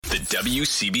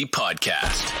WCB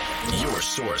Podcast, your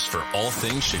source for all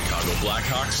things Chicago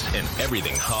Blackhawks and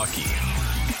everything hockey.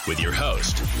 With your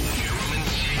host,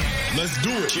 let's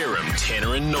do it, Jerem,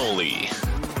 Tanner, and Noli.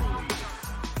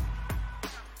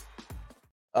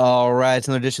 All right, it's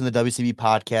another edition of the WCB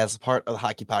Podcast, part of the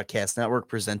Hockey Podcast Network,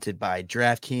 presented by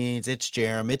DraftKings. It's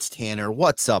Jerem, it's Tanner.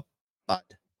 What's up, bud?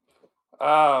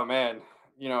 Oh man,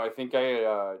 I think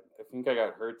I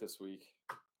got hurt this week.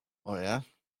 Oh yeah,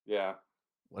 Yeah.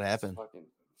 what happened?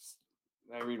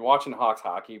 Watching Hawks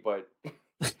hockey, but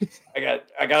I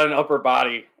got an upper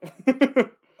body.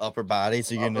 Upper body,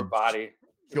 so you're upper gonna body.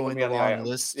 join the long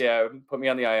list. Yeah, put me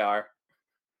on the IR.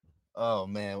 Oh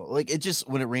man, like it just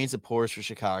when it rains, it pours for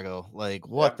Chicago. Like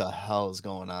what the hell is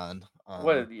going on?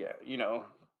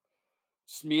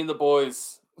 Just me and the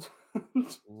boys.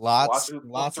 Lots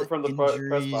watching of from the injuries,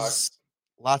 press box.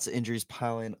 lots of injuries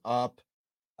piling up.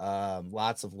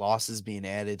 Lots of losses being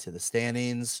added to the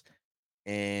standings,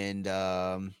 and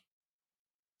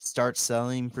start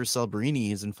selling for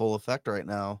Celebrini is in full effect right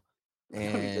now.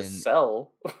 And You just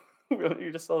sell.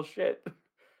 You just sell shit.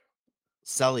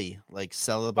 celebration.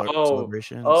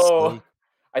 Oh, Selly.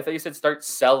 I thought you said start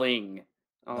selling.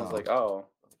 I was No. like, oh.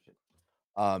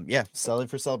 Selling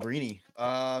for Celebrini.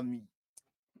 I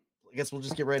guess we'll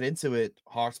just get right into it.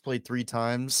 Hawks played 3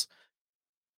 times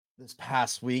this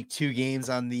past week, 2 games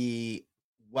on the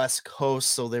West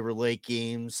Coast, so they were late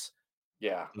games.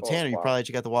 Yeah. So Tanner, you probably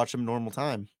got to watch them normal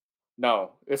time.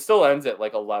 No, it still ends at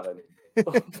like 11.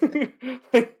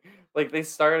 Like they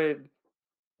started,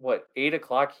 8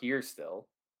 o'clock here still.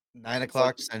 9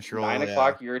 o'clock Central. 9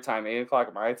 o'clock your time, 8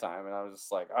 o'clock my time. And I was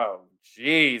just like, oh,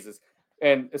 Jesus.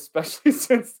 And especially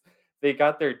since they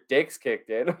got their dicks kicked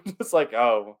in, I'm just like,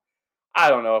 oh, I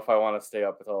don't know if I want to stay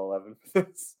up until 11 for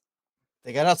this.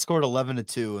 They got outscored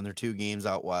 11-2 in their 2 games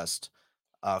out west.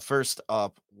 First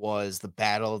up was the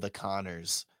Battle of the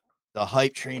Connors. The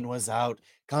hype train was out.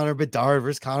 Connor Bedard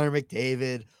versus Connor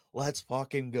McDavid. Let's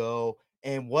fucking go.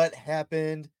 And what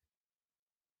happened?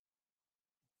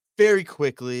 Very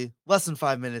quickly, less than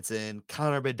 5 minutes in,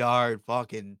 Connor Bedard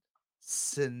fucking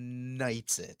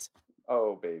snipes it.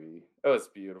 Oh, baby. That was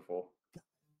beautiful.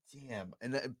 Damn.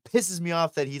 And it pisses me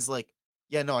off that he's like,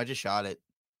 yeah, no, I just shot it.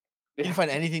 He didn't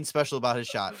find anything special about his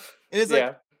shot. And it's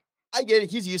like, I get it.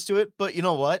 He's used to it. But you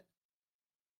know what?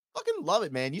 Fucking love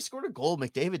it, man. You scored a goal.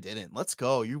 McDavid didn't. Let's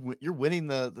go. You're winning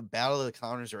the Battle of the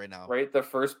Connors right now. Right? The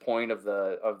first point of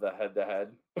the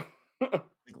head-to-head.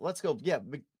 Let's go. Yeah,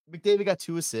 McDavid got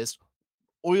 2 assists.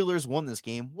 Oilers won this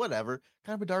game. Whatever.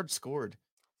 Connor Bedard scored.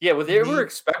 Yeah, well, they were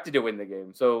expected to win the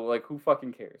game. So, like, who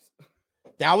fucking cares?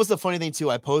 That was the funny thing, too.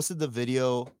 I posted the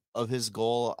video of his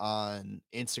goal on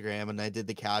Instagram, and I did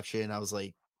the caption. I was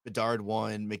like, Bedard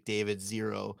 1, McDavid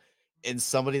 0. And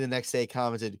somebody the next day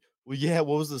commented, well, yeah,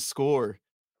 what was the score?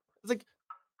 It's like,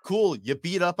 cool. You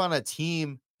beat up on a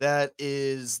team that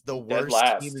is the worst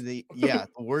team in the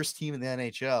worst team in the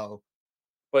NHL.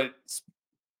 But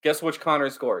guess which Connor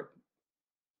scored?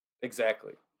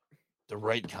 Exactly. The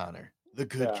right Connor. The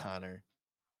good Connor.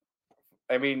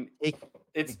 I mean, it's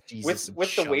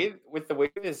with the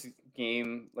way this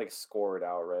game like scored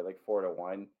out, right? Like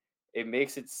 4-1, it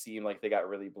makes it seem like they got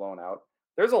really blown out.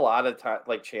 There's a lot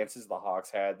of chances the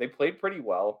Hawks had. They played pretty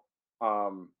well.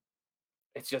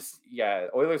 It's just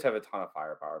Oilers have a ton of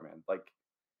firepower, man. Like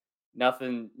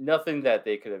nothing that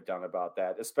they could have done about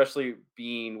that, especially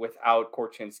being without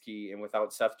Korchinski and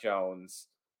without Seth Jones,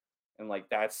 and like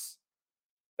that's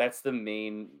the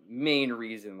main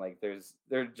reason. Like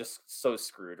they're just so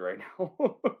screwed right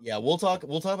now. Yeah, we'll talk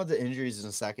about the injuries in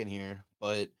a second here,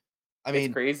 but I mean,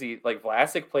 it's crazy. Like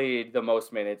Vlasic played the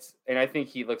most minutes, and I think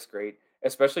he looks great,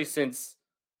 especially since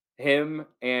him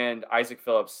and Isaac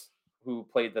Phillips, who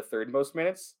played the 3rd most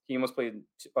minutes, he almost played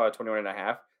 21 and a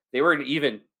half. They were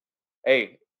even.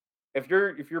 Hey, if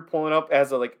you're pulling up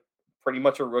as a pretty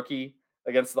much a rookie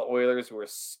against the Oilers, who are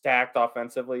stacked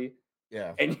offensively,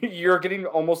 and you're getting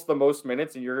almost the most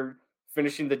minutes, and you're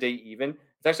finishing the day even,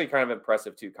 it's actually kind of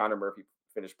impressive too. Connor Murphy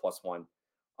finished +1.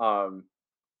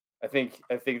 I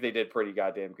think they did pretty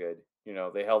goddamn good.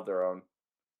 They held their own.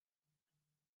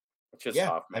 It's just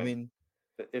tough, man. I mean,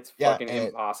 it's fucking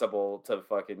impossible to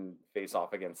fucking face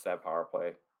off against that power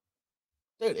play.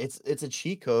 Dude, it's a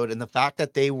cheat code, and the fact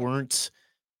that they weren't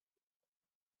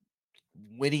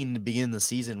winning to begin the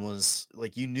season was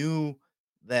like, you knew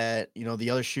that the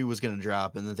other shoe was going to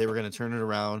drop and that they were going to turn it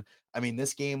around. I mean,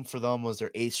 this game for them was their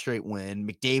 8th straight win.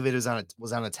 McDavid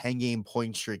was on a 10-game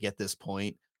point streak at this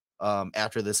point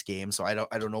after this game, so I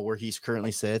don't know where he's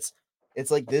currently sits. It's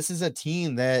like, this is a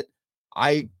team that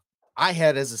I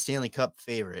had as a Stanley Cup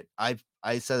favorite.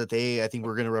 I said that I think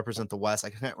we're going to represent the West. I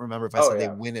can't remember if I Oh said they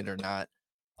yeah, win it or not.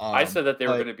 I said that they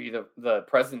were But going to be the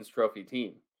President's Trophy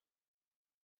team.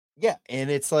 yeah,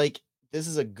 and it's like this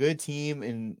is a good team,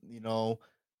 and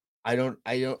I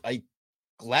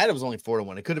glad it was only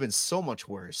 4-1. It could have been so much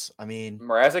worse. I mean,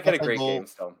 Mrazek had a halftime great game goal.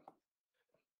 still.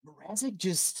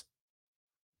 Mrazek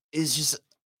is just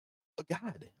a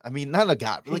god. I mean, not a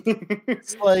god, but like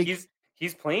it's like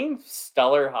he's playing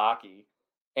stellar hockey,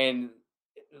 and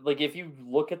like if you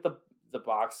look at the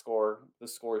box score, the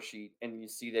score sheet, and you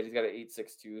see that he's got an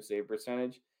 862 save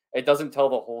percentage, it doesn't tell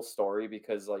the whole story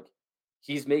because like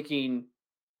he's making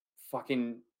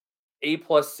fucking A+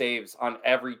 saves on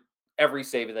every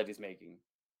save that he's making.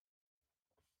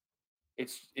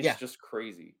 It's yeah. just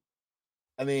crazy.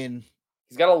 I mean,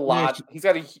 He's got a we're gonna lot.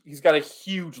 He's got a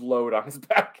huge load on his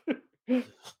back. and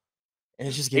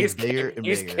it's just getting bigger and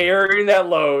He's bigger. carrying that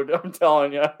load. I'm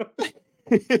telling you.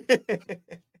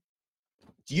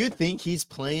 Do you think he's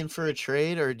playing for a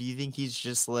trade, or do you think he's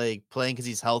just like playing because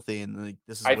he's healthy and like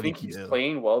this is I what he think can he's do?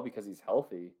 playing well because he's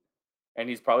healthy, and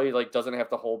he's probably like doesn't have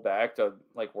to hold back to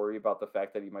like worry about the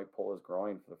fact that he might pull his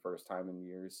groin for the first time in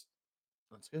years.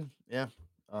 That's good. Yeah.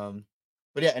 Um,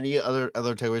 but yeah, any other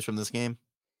takeaways from this game?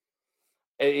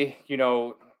 You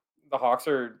know, the Hawks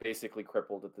are basically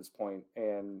crippled at this point,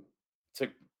 and to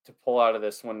to pull out of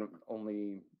this one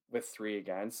only with 3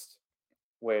 against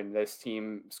when this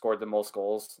team scored the most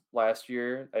goals last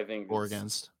year, I think Or it's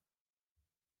against?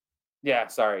 yeah.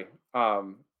 Sorry,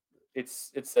 it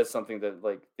says something that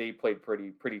like they played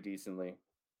pretty decently.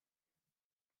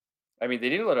 I mean, they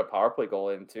didn't let a power play goal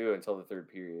in too until the third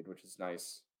period, which is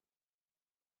nice.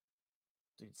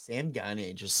 Dude, Sam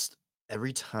Gagne just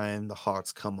every time the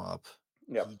Hawks come up,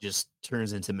 Yep. he just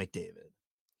turns into McDavid.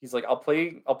 He's like, I'll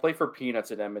play for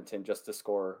peanuts at Edmonton just to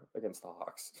score against the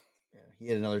Hawks. Yeah, he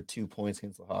had another 2 points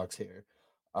against the Hawks here.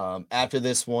 After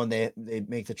this one, they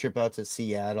make the trip out to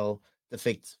Seattle to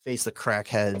face the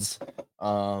Crackheads.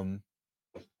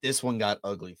 This one got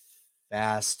ugly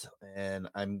fast, and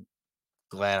I'm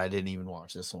glad I didn't even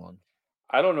watch this one.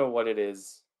 I don't know what it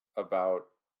is about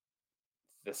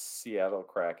the Seattle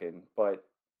Kraken, but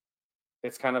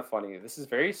it's kind of funny. This is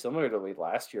very similar to the way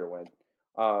last year went.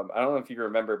 I don't know if you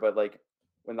remember, but like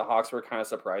when the Hawks were kind of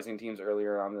surprising teams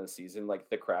earlier on in the season, like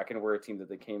the Kraken were a team that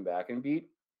they came back and beat,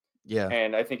 Yeah.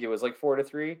 and I think it was like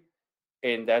 4-3.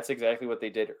 And that's exactly what they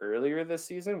did earlier this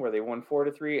season, where they won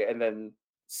 4-3, and then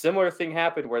similar thing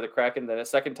happened where the Kraken, then a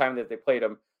second time that they played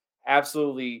them,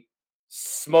 absolutely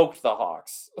smoked the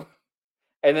Hawks.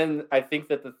 And then I think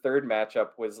that the third matchup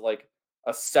was like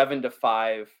a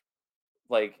 7-5,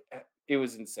 like it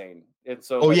was insane. And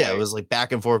so Oh like yeah, it I was like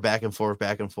back and forth, back and forth,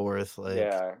 back and forth. Like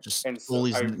yeah, just and so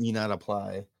goalies I need not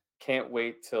apply. can't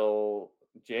wait till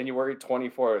January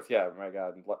 24th. Yeah, my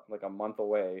God, like a month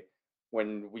away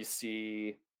when we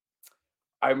see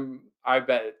I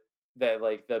bet that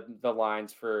like the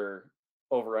lines for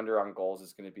over under on goals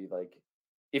is going to be like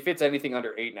if it's anything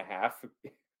under 8.5,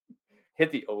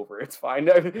 hit the over. It's fine.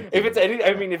 If it's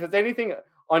anything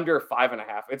under 5.5,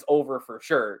 it's over for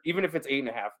sure. Even if it's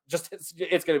 8.5, just it's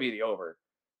going to be the over.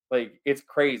 Like it's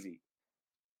crazy.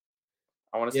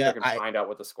 I want to see if I Yeah, can I find out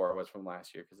what the score was from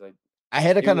last year because I I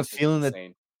had a it kind was of just feeling that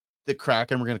insane. the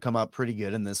Kraken were going to come out pretty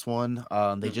good in this one.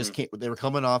 They just Hmm. can't. They were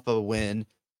coming off of a win.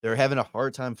 They're having a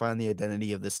hard time finding the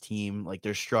identity of this team. Like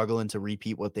they're struggling to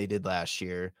repeat what they did last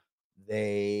year.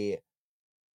 They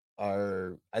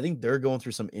are. I think they're going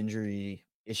through some injury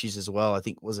issues as well. I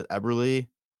think was it Eberle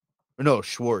or no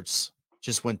Schwartz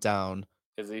just went down.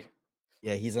 Is he?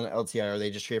 Yeah, he's on LTIR.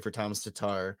 They just traded for Thomas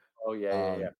Tatar. Oh, yeah,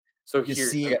 yeah, yeah. Um, So you here,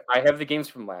 see, I have the games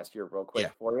from last year real quick yeah,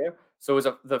 for you. So it was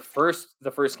the first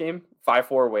game,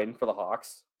 5-4 win for the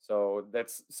Hawks. So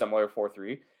that's similar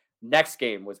 4-3. Next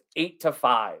game was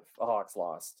 8-5. The Hawks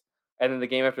lost. And then the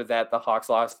game after that, the Hawks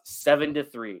lost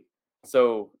 7-3.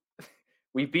 So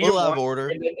we a beat little them out of once, order.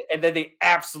 and then they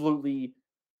absolutely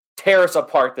tear us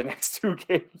apart the next two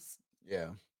games. Yeah.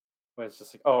 But it's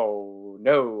just like, oh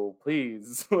no,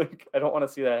 please. Like I don't want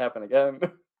to see that happen again.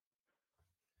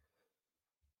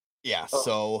 Yeah, Oh,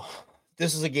 so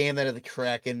this is a game that the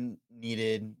Kraken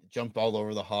needed, jumped all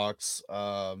over the Hawks.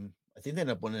 I think they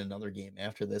ended up winning another game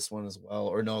after this one as well.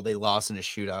 Or no, they lost in a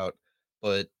shootout.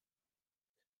 But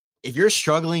if you're a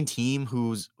struggling team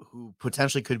who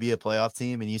potentially could be a playoff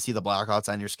team and you see the Blackhawks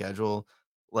on your schedule,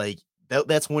 like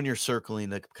that's when you're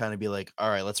circling to kind of be like, all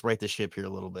right, let's right the ship here a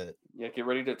little bit. yeah, get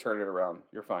ready to turn it around.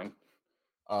 You're fine.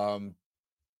 Um,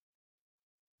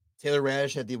 Taylor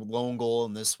Radish had the lone goal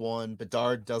in this one.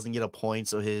 Bedard doesn't get a point,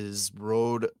 so his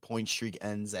road point streak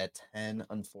ends at 10,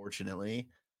 unfortunately.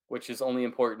 Which is only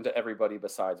important to everybody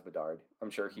besides Bedard. I'm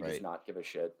sure he does Right. not give a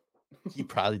shit. He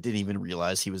probably didn't even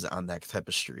realize he was on that type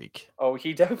of streak. Oh,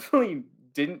 he definitely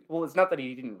didn't. Well, it's not that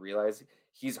he didn't realize.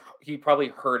 He probably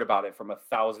heard about it from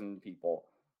 1,000 people,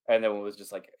 and then it was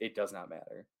just like, it does not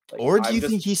matter. Like Or do you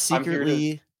think he I'm here to.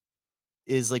 secretly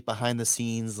is like behind the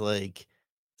scenes, like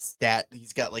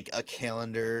he's got like a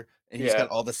calendar and he's got Yeah,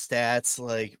 all the stats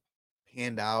like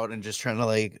panned out and just trying to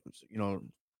like,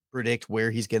 predict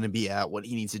where he's going to be at, what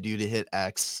he needs to do to hit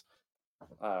X.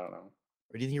 I don't know.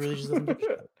 Or do you think he really just doesn't give a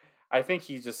shit? I think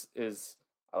he just is.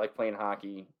 I like playing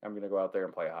hockey. I'm gonna go out there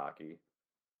and play hockey.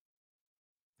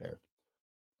 Fair.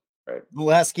 Right. The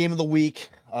last game of the week,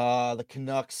 the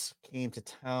Canucks came to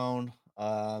town.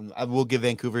 I will give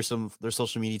Vancouver their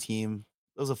social media team.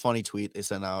 It was a funny tweet they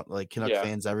sent out, like Canuck Yeah.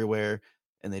 fans everywhere,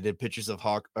 and they did pictures of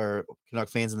Canuck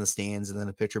fans in the stands, and then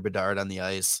a picture of Bedard on the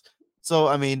ice. So,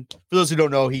 I mean, for those who don't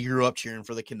know, he grew up cheering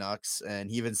for the Canucks, and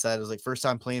he even said it was like first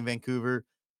time playing Vancouver,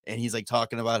 and he's like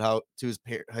talking about how he was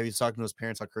talking to his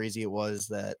parents how crazy it was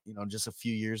that just a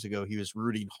few years ago he was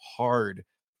rooting hard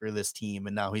for this team,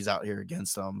 and now he's out here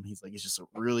against them. He's like, it's just a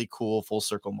really cool full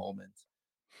circle moment.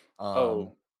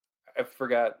 Oh, I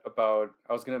forgot about.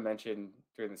 I was gonna mention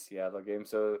during the Seattle game.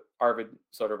 So Arvid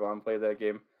Soderblom played that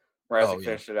game. Oh Mrazek yeah,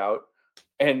 finished it out,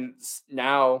 and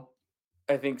now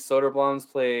I think Soderblom's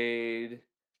played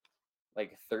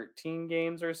like 13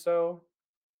 games or so,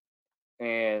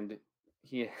 and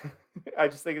he. I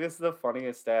just think this is the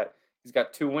funniest stat. He's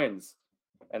got 2 wins,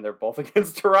 and they're both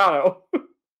against Toronto.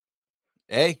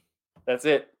 hey, That's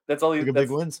it. That's all he. look at big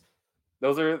That's wins.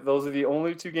 those are the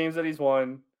only 2 games that he's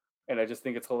won, and I just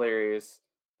think it's hilarious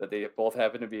that they both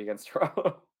happen to be against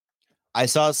Toronto. I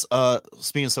saw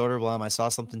speaking of Soderblom, I saw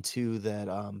something too that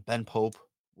Ben Pope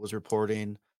was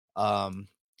reporting. I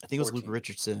think it was Luke 14.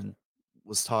 Richardson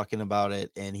was talking about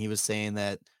it, and he was saying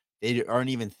that they aren't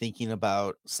even thinking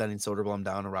about sending Soderblom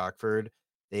down to Rockford.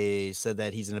 They said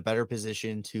that he's in a better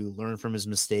position to learn from his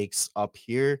mistakes up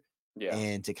here Yeah.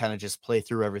 and to kind of just play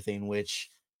through everything, which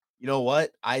you know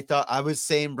what? I thought I was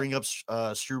saying bring up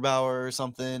Strubauer or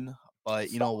something,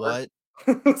 but you know Stauber.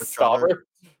 what? Or Strutter. Stauber.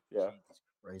 Yeah. Jesus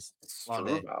Christ. Long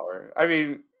day. Strubauer. I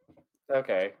mean,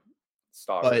 okay.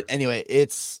 But Stauber. anyway,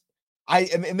 it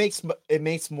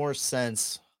makes more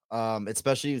sense,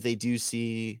 especially if they do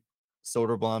see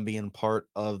Soderblom being part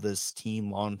of this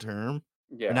team long term,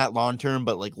 or Yeah. not long term,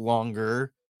 but like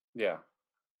longer. Yeah.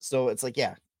 So it's like,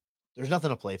 yeah, there's nothing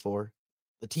to play for.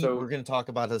 The team we're So gonna talk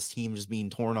about this team just being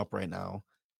torn up right now.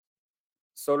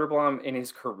 Soderblom in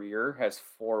his career has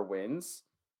 4 wins.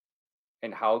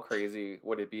 And how crazy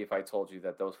would it be if I told you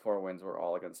that those 4 wins were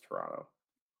all against Toronto?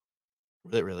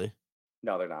 Really?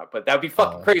 No, they're not. But that'd be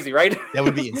fucking Oh, crazy, right? that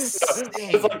would be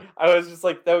No, I was just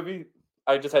like, that would be.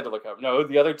 I just had to look up. No,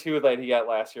 the other 2 that he got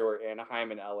last year were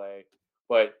Anaheim and LA.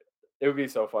 But it would be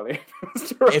so funny.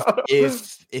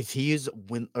 If he's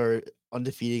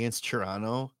undefeated against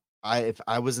Toronto, if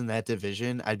I was in that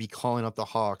division, I'd be calling up the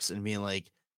Hawks and being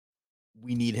like,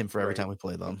 we need him for every Right, time we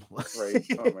play them. right.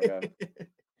 Oh my god,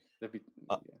 that'd be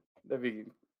Uh, yeah, that'd be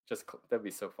that'd be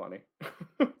so funny.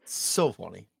 so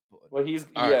funny. Well,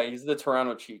 All right. he's the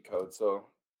Toronto cheat code, so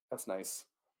that's nice.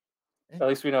 Eh, At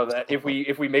least we know that still fun.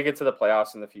 if we make it to the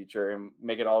playoffs in the future and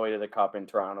make it all the way to the cup and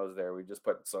Toronto's there, we just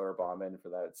put Soderblom in for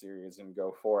that series and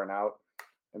go 4 and out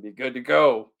and be good to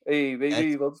go. Hey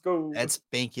baby, let's go. That's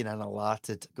banking on a lot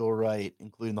to go right,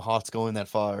 including the Hawks going that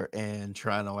far and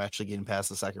Toronto actually getting past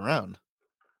the second round.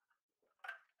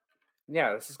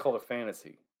 Yeah, this is called a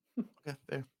fantasy. Okay,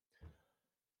 fair.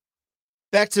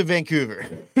 Back to Vancouver.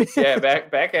 Yeah,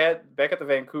 back at the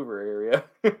Vancouver area.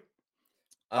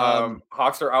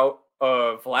 Hawks are out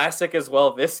Vlasic as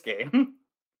well this game.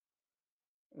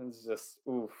 It's just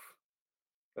oof.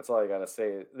 That's all I gotta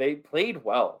say. They played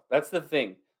well. That's the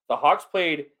thing. The Hawks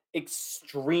played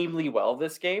extremely well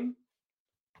this game.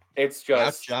 It's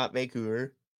just shot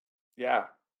Vancouver. yeah.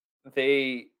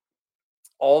 They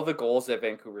all the goals that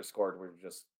Vancouver scored were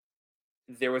just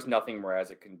there was nothing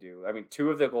Mrazek can do. I mean, 2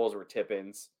 of the goals were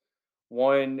tip-ins.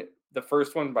 The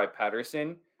first one by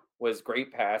Patterson was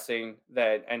great passing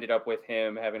that ended up with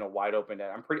him having a wide open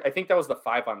net. I think that was the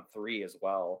 5-on-3 as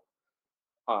well.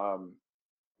 I'll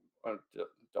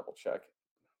double check.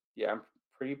 Yeah, I'm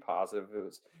pretty positive it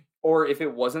was, or if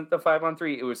it wasn't the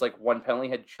 5-on-3, it was like one penalty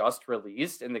had just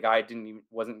released and the guy didn't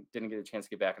get a chance to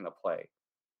get back in the play.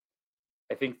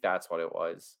 I think that's what it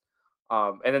was.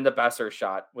 And then the Besser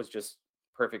shot was just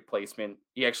perfect placement.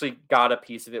 He actually got a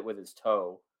piece of it with his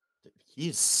toe.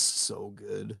 He's so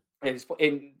good. And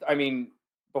I mean,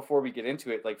 before we get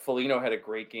into it, like Foligno had a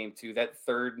great game too. That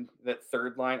third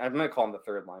line, I'm gonna call him the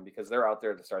third line because they're out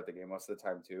there to start the game most of the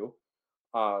time too.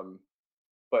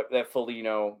 but that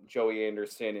Foligno, Joey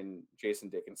Anderson, and Jason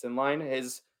Dickinson line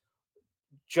has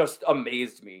just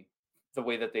amazed me the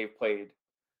way that they've played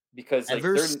because like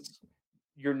Ever s-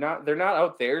 they're not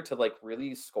out there to like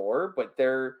really score, but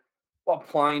they're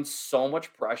applying so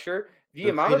much pressure. The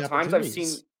they're amount of creating times I've seen,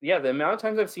 opportunities. yeah, the amount of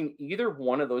times I've seen either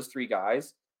one of those three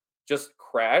guys just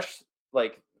crash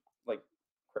like like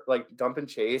like dump and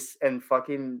chase and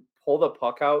fucking pull the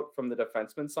puck out from the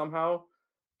defenseman somehow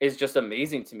is just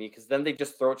amazing to me because then they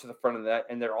just throw it to the front of the net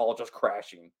and they're all just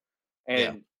crashing. Yeah.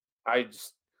 And I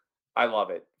just I love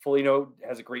it. Foligno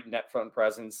has a great net front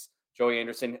presence. Joey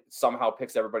Anderson somehow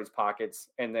picks everybody's pockets,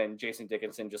 and then Jason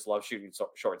Dickinson just loves shooting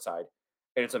short side,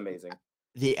 and it's amazing.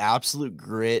 The absolute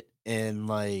grit and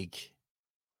like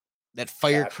that Passion,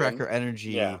 firecracker yeah,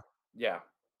 energy yeah,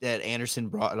 that Anderson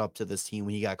brought up to this team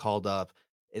when he got called up.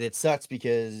 And it sucks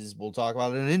because we'll talk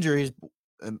about it in injuries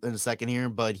in a second here,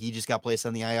 but he just got placed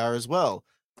on the IR as well.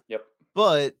 yep,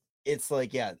 But it's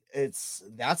like, yeah,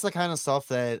 that's the kind of stuff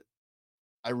that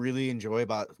I really enjoy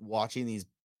about watching these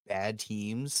bad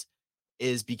teams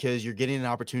is because you're getting an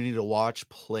opportunity to watch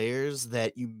players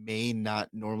that you may not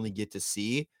normally get to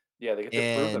see. yeah. They get to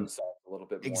prove And themselves a little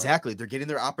bit more. exactly, they're getting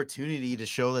their opportunity to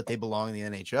show that they belong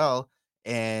in the NHL.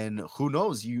 And who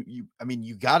knows? I mean,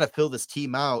 you got to fill this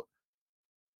team out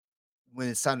when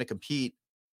it's time to compete.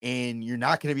 And you're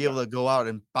not going to be Yeah, able to go out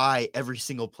and buy every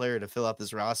single player to fill out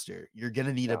this roster. You're going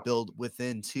to need to no, build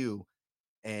within too,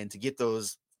 and to get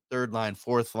those third line,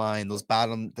 fourth line, the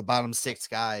bottom six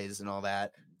guys and all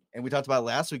that. And we talked about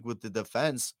last week with the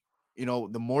defense, the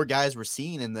more guys we're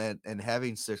seeing and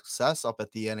having success up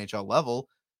at the NHL level,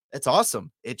 it's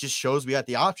awesome. It just shows we got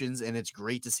the options, and it's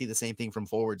great to see the same thing from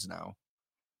forwards now.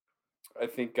 I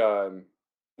think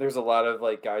there's a lot of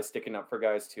like guys sticking up for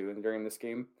guys too, and during this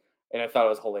game, and I thought it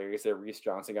was hilarious that Reese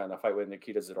Johnson got in a fight with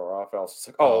Nikita Zadorov. And I was just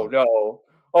like, Oh,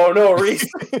 oh no, Reese.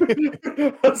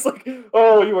 I was like,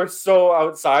 oh, you are so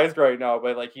outsized right now,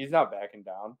 but like he's not backing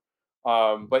down.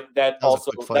 But that that was a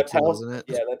also quick fight that too, penalty, wasn't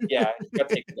it? yeah, he got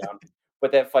taken down.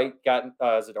 But that fight got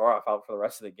Zadorov out for the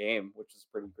rest of the game, which is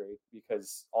pretty great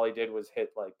because all he did was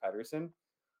hit like Pedersen.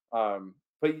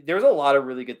 But there's a lot of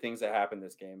really good things that happened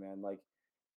this game, man. Like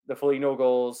the Foligno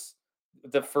goals.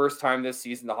 The first time this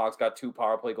season, the Hawks got two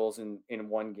power play goals in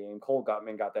one game. Cole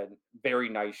Gutman got that very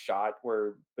nice shot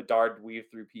where Bedard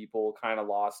weaved through people, kind of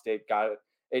lost it, got it.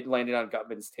 It landed on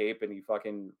Gutman's tape, and he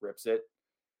fucking rips it.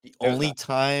 The It was only not,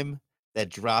 time that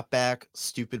drop back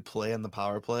stupid play on the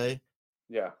power play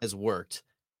yeah. has worked.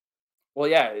 Well,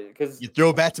 yeah, because You throw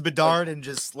it back to like Bedard and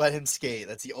just let him skate.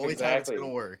 That's the only time it's gonna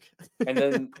exactly, work. and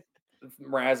then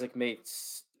Mrazek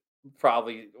makes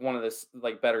probably one of the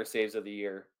like better saves of the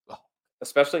year. Oh,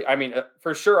 Especially, I mean,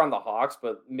 for sure on the Hawks,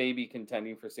 but maybe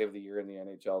contending for save of the year in the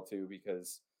NHL too,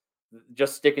 because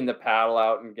just sticking the paddle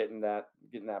out and getting that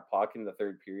puck in the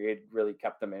third period really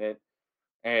kept them in it.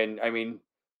 And I mean,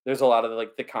 there's a lot of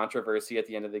like the controversy at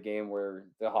the end of the game where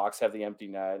the Hawks have the empty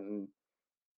net and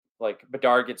like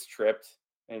Bedard gets tripped,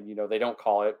 and they don't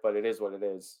call it, but it is what it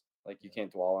is. Like you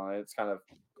can't dwell on it. It's kind of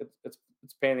it's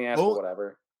a pain in the ass, but Go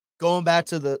whatever. going back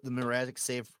to the Mrazek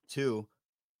save too,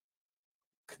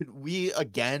 could we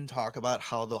again talk about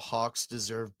how the Hawks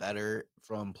deserve better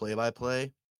from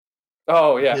play-by-play?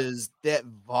 Oh yeah, Because that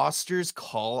Voster's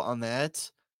call on that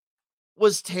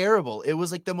was terrible. It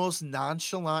was like the most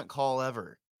nonchalant call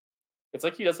ever. it's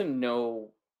like he doesn't know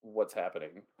what's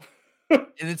happening. And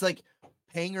it's like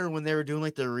Panger when they were doing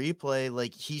like the replay,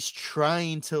 like he's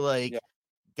trying to Yeah, like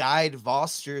guide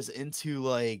Voster's into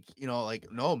like,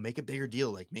 like, no, make a bigger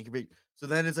deal, like make a big. So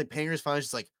then it's like Panger's finally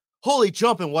just like, holy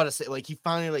jump and what a say. Like he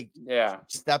finally like yeah.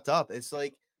 stepped up. It's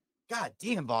like, God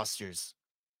damn, Voster's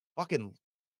fucking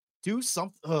do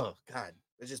something. Oh God,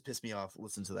 it just pissed me off.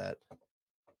 Listen to that.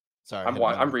 Sorry, I had to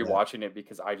I'm mute that. rewatching it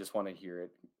because I just want to hear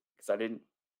it because I didn't.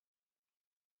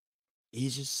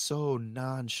 He's just so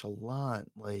nonchalant,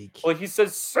 like. Well, he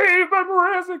says save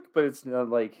Mrazek, but it's not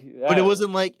like But it that.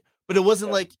 wasn't like, but it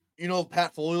wasn't Yeah, like,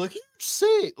 Pat Foley, like, "You say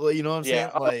it," like, you know what I'm saying?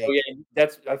 yeah. Oh, Like, yeah.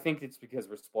 That's. I think it's because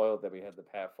we're spoiled that we had the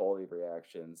Pat Foley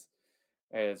reactions,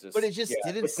 and it's but it just yeah. just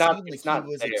didn't It's not. seem like It's he not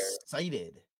was there.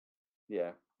 excited.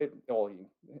 Yeah.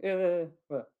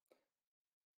 Well,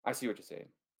 I see what you're saying.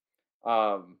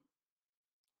 Um.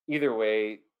 Either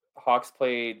way, Hawks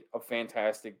played a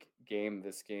fantastic game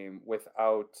this game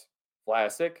without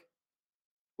Vlasic,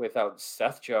 without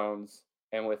Seth Jones,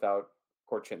 and without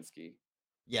Korchinski.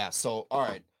 Yeah, so, all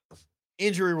right.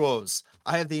 Injury woes.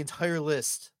 I have the entire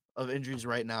list of injuries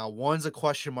right now. One's a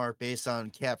question mark based on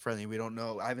cap friendly. We don't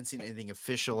know. I haven't seen anything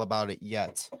official about it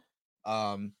yet.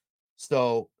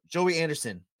 So Joey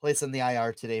Anderson placed on the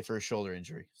IR today for a shoulder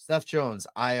injury. Seth Jones,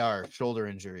 IR, shoulder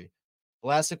injury.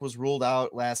 Vlasic was ruled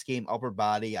out last game, upper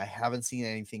body. I haven't seen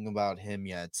anything about him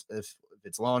yet, if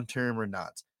it's long term or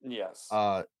not. Yes.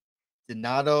 Uh,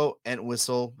 Donato and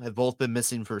Whistle have both been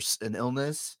missing for an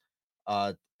illness.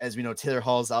 As we know, Taylor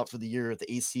Hall's out for the year with the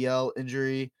ACL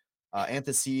injury.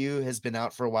 Anthony has been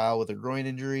out for a while with a groin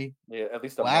injury. Yeah, at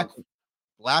least a Black month.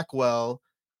 Blackwell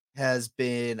has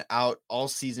been out all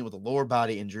season with a lower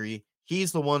body injury.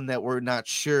 He's the one that we're not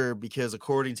sure because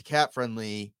according to Cap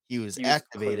Friendly, he was He was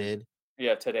cleared. activated.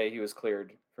 Yeah, today he was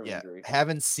cleared from Yeah, injury.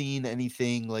 haven't seen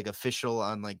anything like official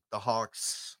on like the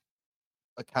Hawks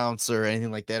accounts or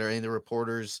anything like that, or any of the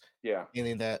reporters, Yeah.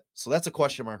 anything that. So that's a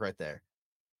question mark right there.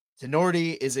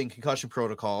 Tenorti is in concussion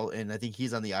protocol, and I think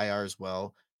he's on the IR as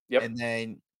well. Yep. And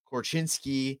then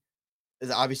Korchinski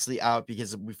is obviously out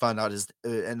because we found out his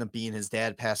ended up being his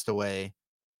dad passed away,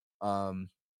 um,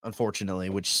 unfortunately,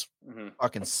 which hmm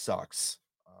fucking sucks.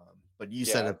 But you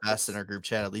said Yeah, it best in it's our group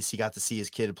chat. At least he got to see his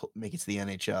kid make it to the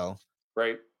NHL.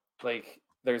 right. Like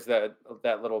there's that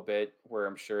little bit where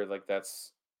I'm sure like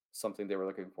that's something they were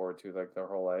looking forward to like their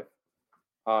whole life.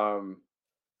 Um,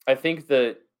 I think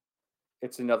that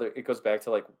it's another. It goes back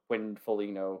to like when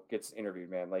Foligno gets interviewed,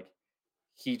 man. Like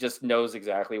he just knows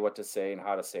exactly what to say and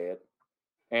how to say it,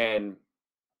 and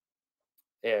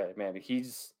yeah, man,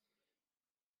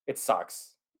 it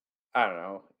sucks. I don't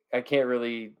know. I can't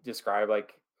really describe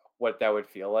like what that would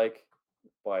feel like,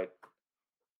 but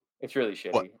it's really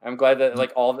What? shitty. I'm glad that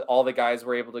like all the guys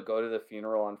were able to go to the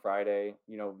funeral on Friday,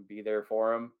 be there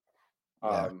for him.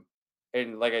 Yeah. Um,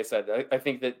 and like I said, I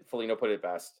think that Felino put it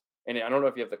best. And I don't know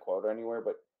if you have the quote or anywhere,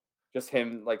 but just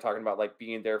him like talking about like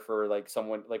being there for like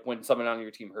someone like when someone on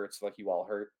your team hurts, like you all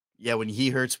hurt. Yeah, when he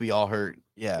hurts, we all hurt.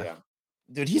 Yeah. Yeah.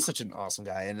 Dude, he's such an awesome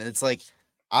guy. And it's like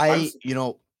I'm I, s-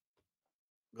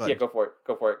 go yeah, ahead. go for it.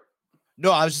 Go for it.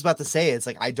 No, I was just about to say it's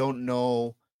like I don't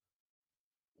know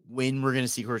when we're gonna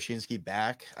see Korchinski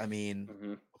back. I mean,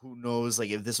 hmm who knows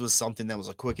like if this was something that was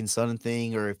a quick and sudden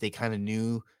thing or if they kind of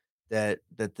knew that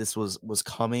this was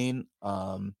coming.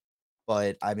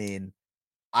 But I mean,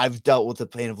 I've dealt with the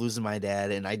pain of losing my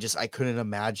dad, and I couldn't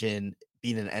imagine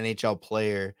being an NHL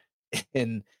player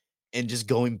and and just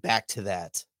going back to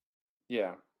that.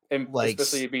 Yeah. And Like,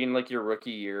 especially being like your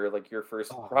rookie year, like your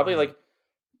first oh probably man, like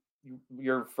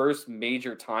your first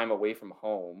major time away from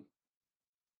home.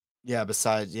 yeah.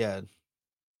 Besides, yeah,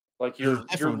 Like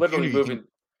because you're from junior, literally you can, moving.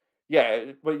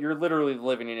 Yeah, but you're literally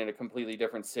living in a completely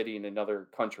different city in another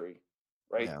country,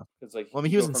 right? yeah. Because like Well, I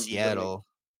mean, you he was go in from living in. Seattle.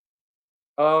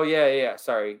 Oh yeah, yeah. Yeah,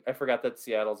 sorry, I forgot that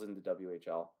Seattle's in the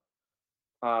WHL.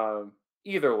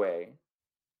 Either way,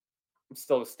 I'm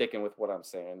still sticking with what I'm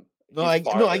saying. No, I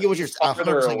get what you're. He's I 100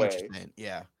 farther percent get what away. you're saying.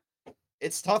 Yeah,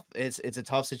 it's tough. It's a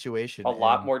tough A situation,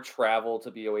 lot and more travel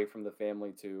to be away from the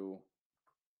family too.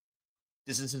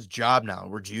 this is his job now.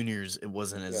 We're juniors. It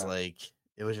wasn't as Yeah, like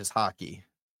it was just hockey.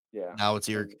 yeah. Now And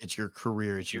it's your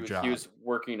career. It's your he job. was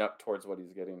working up towards what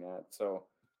he's getting at. So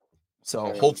I So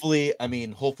mean, hopefully, I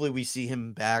mean, hopefully we see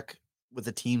him back with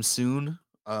the team soon.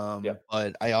 yeah,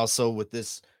 But I also with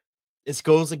this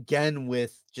goes again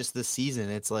with just the season.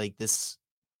 It's like this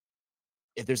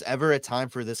if there's ever a time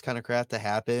for this kind of crap to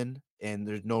happen and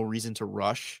there's no reason to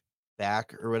rush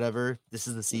back or whatever, this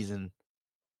is the season.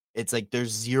 It's like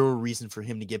there's zero reason for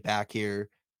him to get back here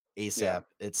yeah. ASAP.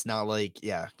 It's not like,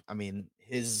 yeah, I mean,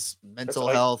 his It's mental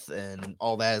like health and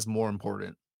all that is more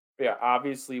important. yeah,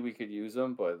 obviously we could use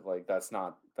them, but like that's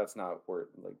not where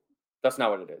like that's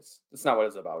not what it is. It's not what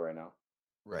it's about right now.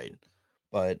 Right.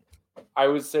 But I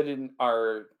was said in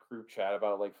our group chat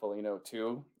about like Felino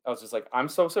too. I was just like, I'm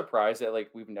so surprised that like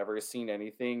we've never seen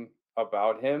anything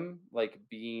about him like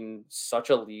being such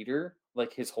a leader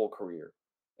like his whole career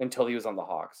until he was on the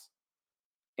Hawks.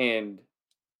 And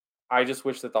I just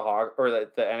wish that the Hawk or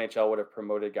that the NHL would have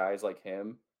promoted guys like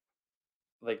him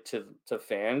like to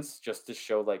fans just to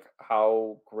show like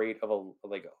how great of a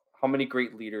like how many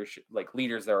great leaders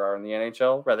there are in the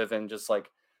NHL rather than just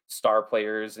like star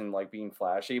players and like being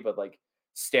flashy but like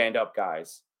stand up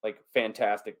guys like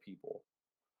fantastic people.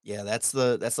 yeah, that's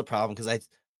the problem because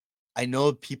I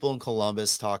know people in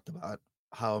Columbus talked about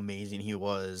how amazing he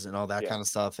was and all that Yeah, kind of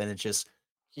stuff, and it's just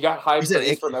he got high you said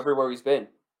praise from everywhere he's been.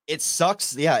 it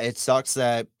sucks. Yeah, it sucks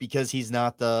that because he's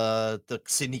not the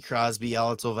Sidney Crosby,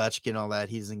 Alex Ovechkin, all that,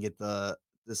 he doesn't get the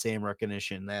same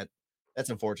recognition. That's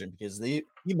unfortunate because he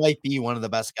might be one of the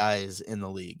best guys in the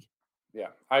league. Yeah,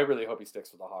 I really hope he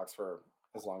sticks with the Hawks for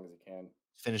as long as he can.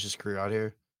 Finish his career out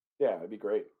here. Yeah, it'd be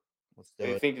great. Let's do I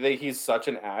it. think that he's such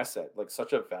an asset, like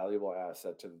such a valuable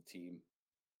asset to the team.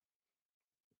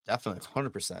 Definitely,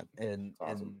 100%. It's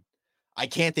awesome. And I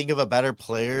can't think of a better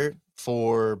player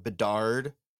for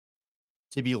Bedard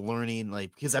to be learning,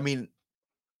 like because I mean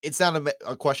it's not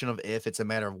a question of if, it's a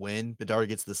matter of when Bedard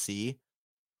gets the C.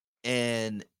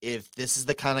 And if this is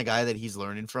the kind of guy that he's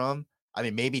learning from, I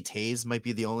mean, maybe Taze might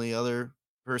be the only other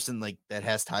person like that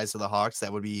has ties to the Hawks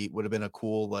that would have been a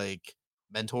cool like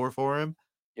mentor for him.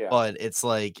 Yeah. But it's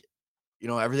like,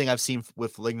 everything I've seen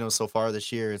with Ligno so far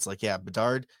this year, it's like, yeah,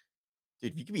 Bedard,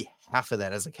 dude, you could be half of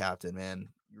that as a captain, man.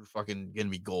 You're fucking gonna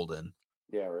be golden.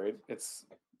 Yeah, right. It's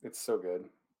so good.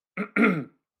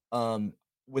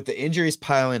 With the injuries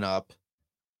piling up,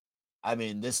 I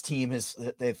mean, this team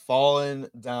they've fallen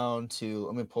down to,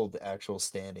 let me pull the actual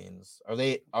standings. Are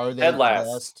they Dead last.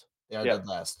 last? They are Yeah. dead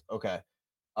last. Okay.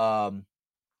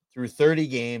 Through 30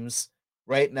 games,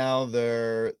 right now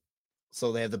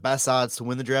so they have the best odds to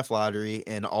win the draft lottery,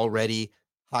 and already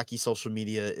hockey social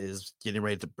media is getting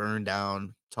ready to burn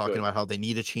down, talking Good. about how they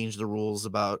need to change the rules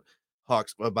about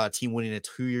Hawks, about team winning it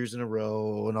 2 years in a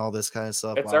row and all this kind of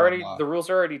stuff. It's blah, blah, already blah. the rules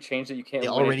are already changed that you can't They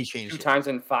win already it changed 2 it. times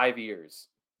in 5 years.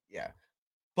 Yeah.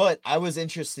 But I was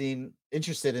interested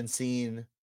in seeing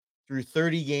through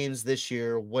 30 games this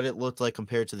year what it looked like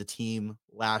compared to the team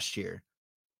last year,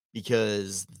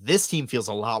 because this team feels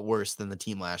a lot worse than the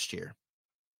team last year.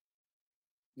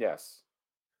 Yes.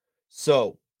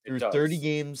 So It through does. 30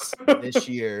 games this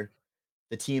year,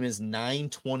 the team is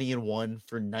 9-20-1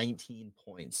 for 19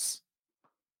 points.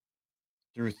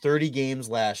 Through 30 games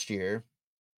last year,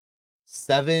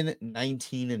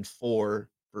 7-19-4 for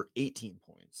 18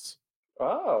 points.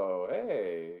 Oh,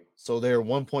 hey. So they're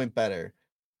 1 point better.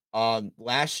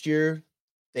 Last year,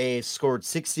 they scored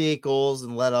 68 goals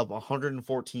and let up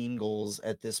 114 goals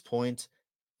at this point.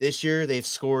 This year, they've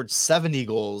scored 70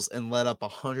 goals and let up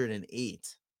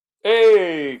 108.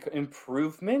 Hey,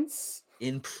 improvements?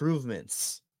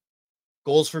 Improvements.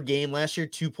 Goals per game last year,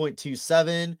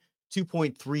 2.27,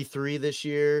 2.33 this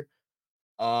year.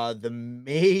 The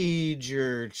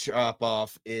major drop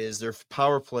off is their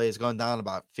power play has gone down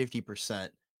about 50%.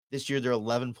 This year, they're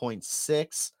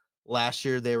 11.6. Last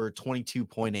year, they were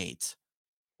 22.8.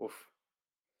 Oof.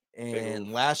 And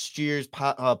oof. last year's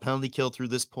penalty kill through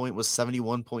this point was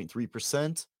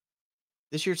 71.3%.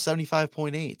 This year,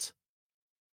 75.8.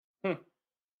 Okay.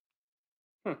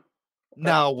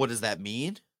 Now, what does that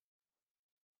mean?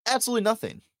 Absolutely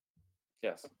nothing.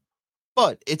 Yes.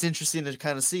 But it's interesting to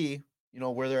kind of see,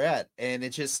 where they're at. And it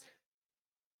just,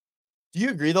 do you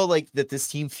agree though, like that this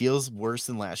team feels worse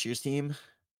than last year's team?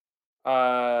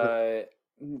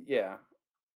 Yeah,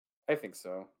 I think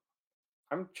so.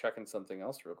 I'm checking something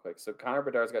else real quick. So Connor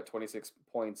Bedard's got 26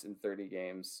 points in 30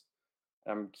 games.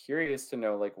 I'm curious to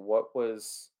know who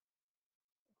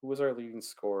was our leading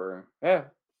scorer? Yeah.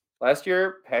 Last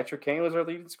year, Patrick Kane was our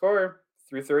leading scorer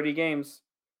through 30 games,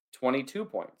 22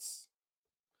 points.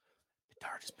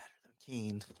 Bedard is better than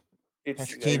Kane. It's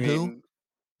Patrick Kane, who?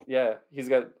 Yeah,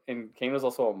 and Kane was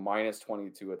also a minus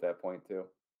 22 at that point too.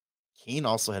 Kane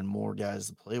also had more guys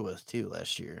to play with too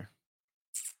last year.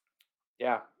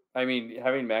 Yeah. I mean,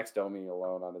 having Max Domi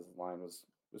alone on his line was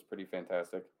pretty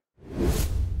fantastic.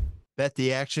 Bet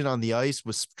the action on the ice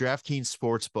with DraftKings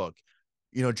Sportsbook.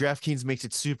 DraftKings makes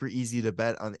it super easy to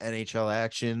bet on NHL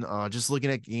action. Just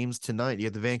looking at games tonight, you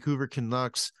have the Vancouver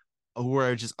Canucks, who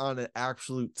are just on an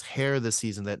absolute tear this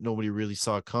season that nobody really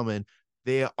saw coming.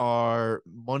 They are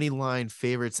money line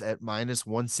favorites at minus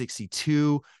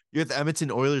 162. You have the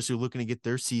Edmonton Oilers, who are looking to get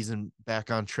their season back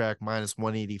on track, minus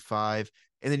 185.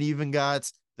 And then you even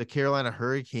got the Carolina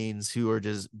Hurricanes, who are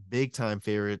just big time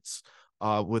favorites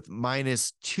with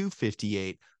minus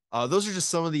 258. Those are just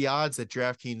some of the odds that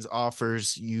DraftKings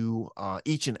offers you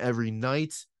each and every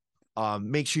night.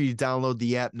 Make sure you download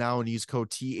the app now and use code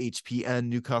THPN.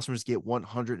 New customers get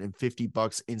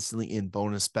 $150 instantly in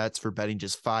bonus bets for betting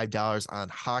just $5 on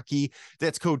hockey.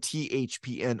 That's code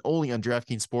THPN only on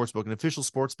DraftKings Sportsbook, an official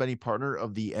sports betting partner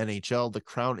of the NHL. The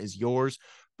crown is yours.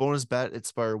 Bonus bet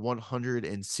expire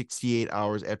 168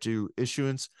 hours after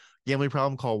issuance. Gambling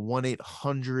problem? Call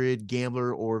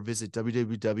 1-800-GAMBLER or visit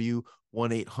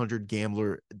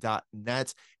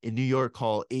www.1800gambler.net. In New York,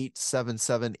 call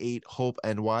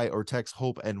 877-8-HOPE-NY or text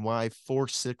HOPE-NY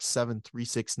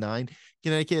 467-369.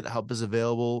 Connecticut, help is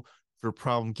available for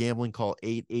problem gambling. Call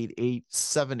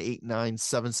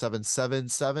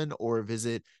 888-789-7777 or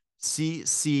visit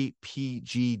ccpg.org.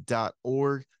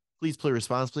 Please play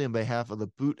responsibly on behalf of the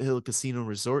Boot Hill Casino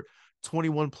Resort.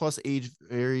 21 plus, age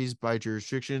varies by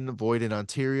jurisdiction, void in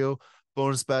Ontario.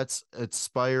 Bonus bets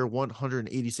expire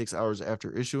 186 hours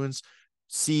after issuance.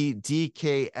 See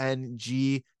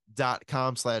dkng.com/hockey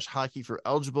for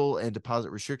eligible and deposit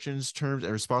restrictions, terms,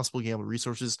 and responsible gambling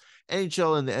resources.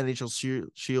 NHL and the NHL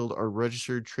Shield are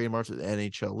registered trademarks with the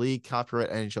NHL League.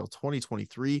 Copyright NHL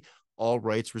 2023. All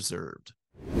rights reserved.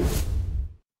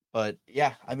 But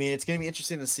yeah, I mean, it's gonna be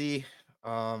interesting to see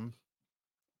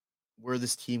where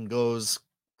this team goes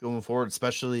going forward,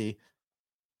 especially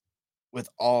with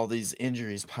all these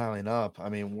injuries piling up. I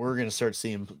mean, we're gonna start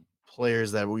seeing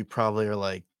players that we probably are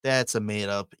like, that's a made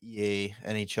up EA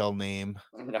NHL name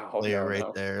No, player no, right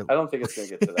no. there. I don't think it's gonna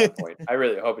get to that point. I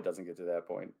really hope it doesn't get to that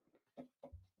point.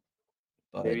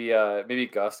 But Maybe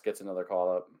Gus gets another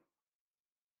call up.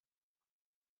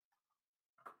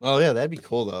 oh yeah, that'd be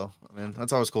cool though. I mean,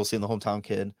 that's always cool seeing the hometown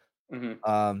kid. Hmm.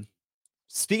 Um,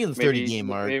 speaking of the 30 Maybe game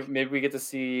mark, maybe we get to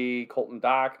see Colton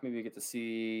Dock. Maybe we get to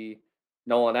see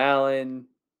Nolan Allen.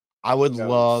 I would Who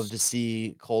love knows? to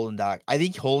see Colin Dock. I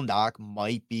think Colin Dock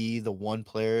might be the one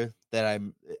player that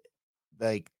I'm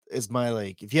like is my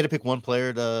like if you had to pick one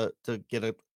player to get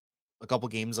a couple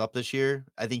games up this year,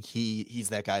 I think he's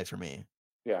that guy for me.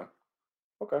 Yeah.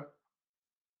 Okay.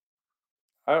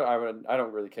 I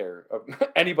don't really care.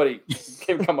 Anybody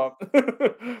can come up.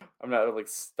 I'm not like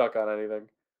stuck on anything.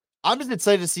 I'm just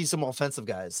excited to see some offensive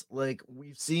guys. Like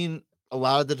we've seen a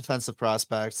lot of the defensive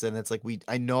prospects, and it's like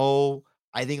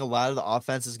I think a lot of the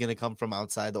offense is going to come from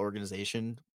outside the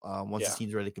organization once the Yeah.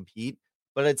 team's ready to compete.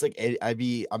 But it's like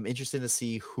I'm interested to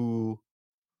see who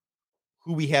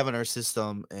we have in our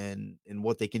system and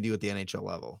what they can do at the NHL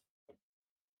level.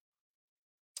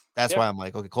 That's Yeah. why I'm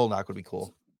like, okay, Cole Knock would be There's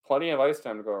cool. plenty of ice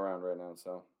time to go around right now.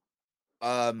 So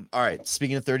All right.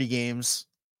 Speaking of 30 games,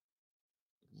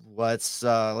 let's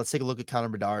take a look at Connor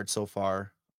Bedard so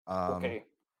far. Um, okay.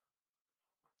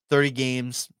 30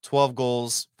 games, 12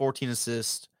 goals, 14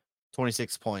 assists,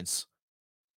 26 points.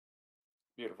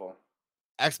 Beautiful.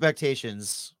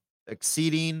 Expectations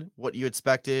exceeding what you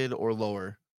expected or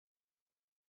lower?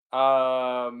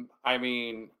 I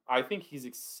mean, I think he's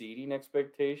exceeding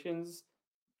expectations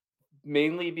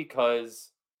mainly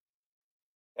because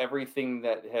everything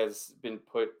that has been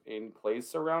put in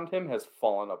place around him has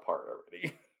fallen apart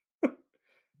already.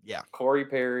 Yeah, Corey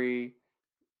Perry,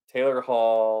 Taylor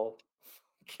Hall,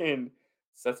 fucking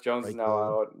Seth Jones is right. now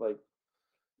Cool. out. Like,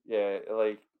 yeah,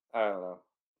 like I don't know.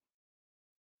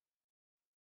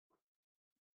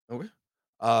 Okay.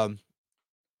 Um,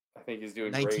 I think he's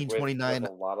doing great with 1929.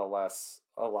 a lot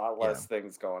Yeah. less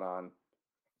things going on.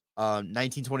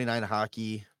 1929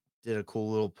 hockey did a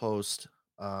cool little post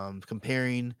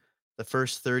comparing the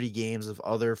first 30 games of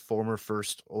other former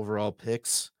first overall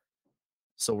picks.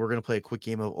 So we're gonna play a quick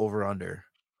game of over under.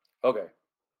 Okay,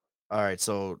 All right.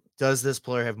 So does this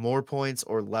player have more points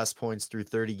or less points through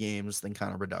 30 games than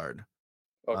Connor Bedard?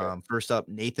 okay, First up,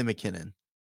 Nathan McKinnon.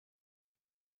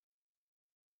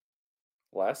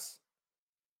 less.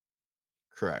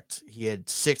 Correct. He had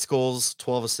 6 goals,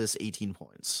 12 assists, 18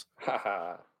 points.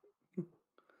 Haha.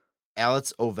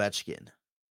 Alex Ovechkin.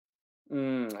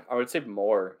 I would say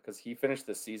more because he finished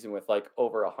the season with like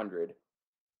over 100.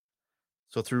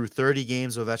 So through 30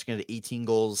 games, Ovechkin had 18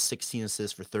 goals, 16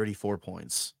 assists for 34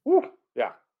 points. Woo!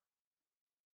 Yeah.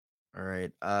 All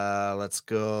right. Let's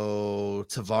go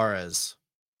Tavares.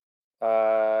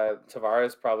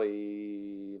 Tavares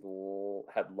probably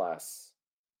had less.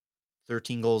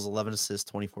 13 goals, 11 assists,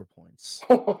 24 points.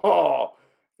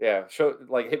 Yeah, show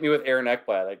like hit me with Aaron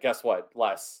Ekblad. Like, guess what?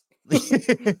 Less.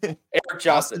 Eric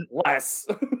Johnson, Austin less.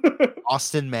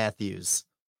 Austin Matthews.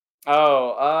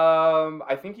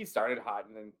 I think he started hot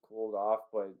and then cooled off,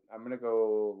 but I'm gonna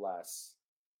go less.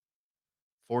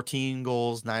 14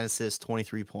 goals, 9 assists,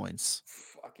 23 points.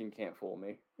 Fucking can't fool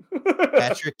me.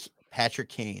 Patrick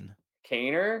Kane.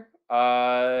 Kaner,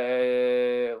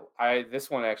 I this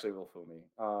one actually will fool me.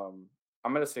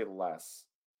 I'm gonna say less.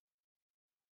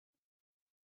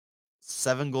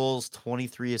 7 goals,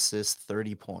 23 assists,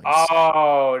 30 points.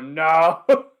 Oh no.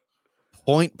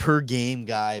 Point per game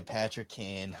guy, Patrick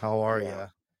Kane. How are Yeah. you?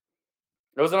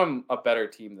 It was on a better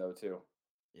team though too.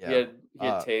 Yeah. He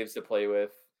had Taves to play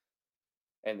with,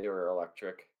 and they were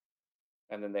electric.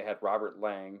 And then they had Robert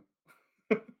Lang.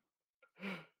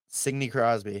 Sidney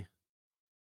Crosby.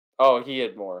 Oh, he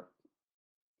had more.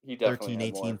 He definitely 13, had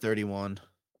 18, more. 31.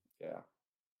 Yeah.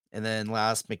 And then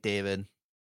last, McDavid.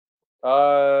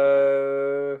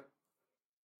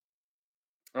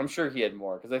 I'm sure he had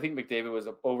more because I think McDavid was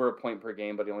over a point per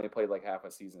game, but he only played like half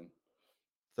a season.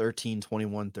 13,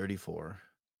 21, 34.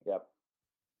 Yep.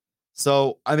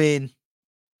 So, I mean,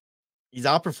 he's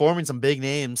outperforming some big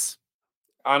names.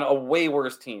 On a way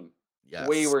worse team. Yes.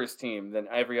 Way worse team than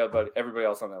everybody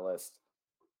else on that list.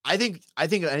 I think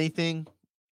anything,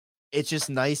 it's just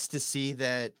nice to see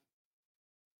that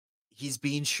he's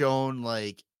being shown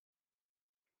like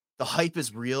the hype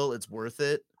is real, it's worth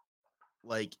it.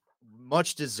 Like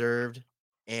much deserved.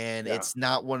 And Yeah. it's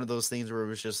not one of those things where it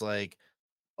was just like,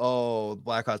 oh,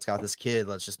 Blackhawks got this kid,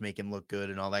 let's just make him look good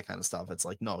and all that kind of stuff. It's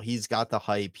like, no, he's got the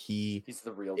hype. He He's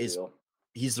the real is deal.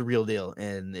 he's the real deal,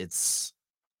 and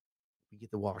we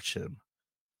get to watch him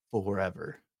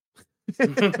forever.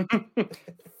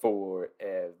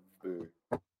 Forever.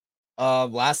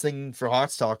 Last thing for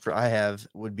Hawks talk I have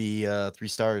would be 3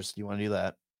 stars. Do you want to do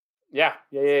that? Yeah.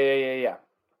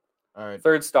 All right.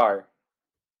 Third star.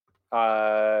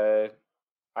 I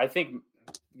think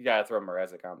you gotta throw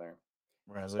Mrazek on there.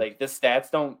 Mrazek. Like the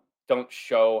stats don't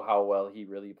show how well he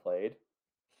really played.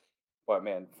 But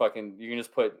man, fucking, you can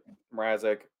just put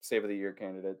Mrazek save of the year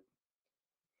candidate.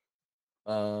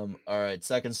 All right,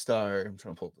 second star. I'm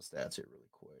trying to pull up the stats here really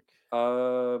quick.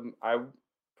 I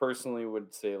personally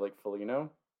would say like Foligno,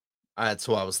 That's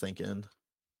what I was thinking.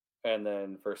 and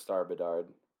then first star Bedard.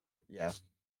 Yeah.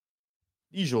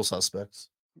 Usual suspects.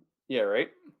 Yeah, right.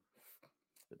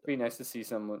 Be nice to see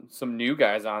some new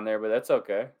guys on there, but that's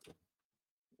okay.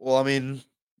 Well, I mean,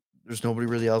 there's nobody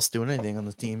really else doing anything on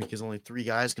the team because only 3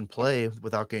 guys can play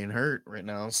without getting hurt right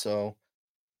now. So,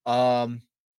 yeah.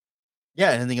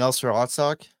 Anything else for Hot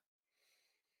Stock?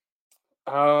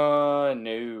 No,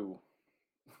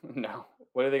 no.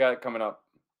 What do they got coming up?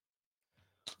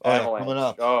 Avalanche. Coming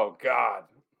up. Oh God.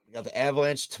 We got the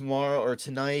Avalanche tomorrow or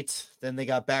tonight. Then they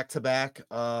got back to back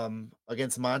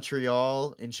against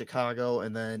Montreal in Chicago,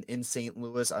 and then in St.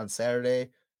 Louis on Saturday.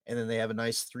 And then they have a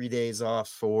nice 3 days off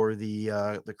for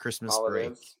the Christmas break.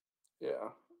 Holidays. Yeah.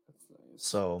 That's nice.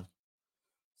 So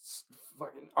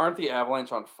aren't the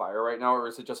Avalanche on fire right now, or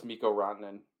is it just Mikko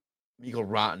Rantanen? Mikko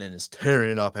Rantanen is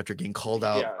tearing it up after getting called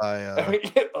out by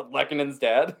Lekkonen's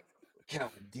dad. God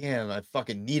damn, I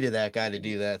fucking needed that guy to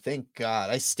do that. Thank God.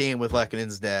 I stand with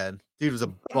Lekkonen's dad. Dude was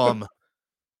a bum.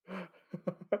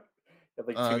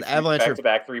 Like the Avalanche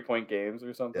back-to-back 3-point games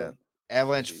or something. Yeah.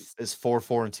 Avalanche is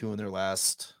 4-4-2 in their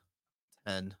last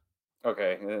 10.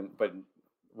 Okay, but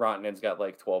Rantanen's got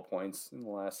like 12 points in the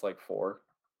last like 4.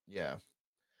 Yeah.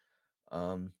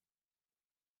 All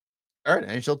right,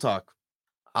 NHL talk.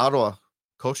 Ottawa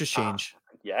coaches change.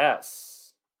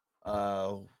 Yes.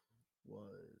 One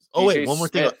DJ more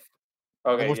Smith. thing.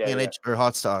 Okay, one more thing or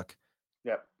Hot Stock.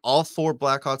 Yep. All 4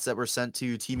 Blackhawks that were sent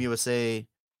to Team USA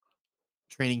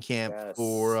training camp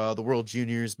for the World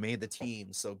Juniors made the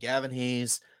team. So Gavin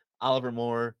Hayes, Oliver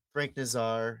Moore, Frank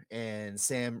Nazar, and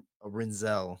Sam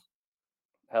Rinzel.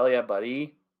 Hell yeah,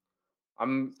 buddy!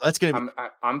 I'm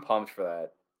pumped for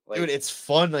that. Like, dude, it's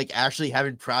fun like actually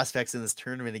having prospects in this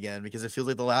tournament again because it feels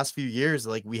like the last few years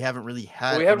like we haven't really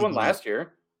had. We had one last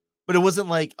year, but it wasn't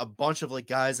like a bunch of like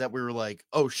guys that we were like,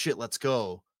 oh shit, let's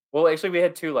go. Well, actually, we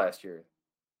had 2 last year.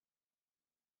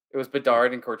 It was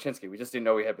Bedard and Korchinski. We just didn't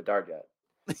know we had Bedard yet.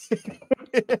 It's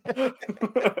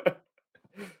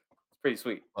pretty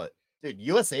sweet. But dude,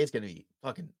 USA is gonna be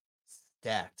fucking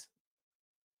stacked.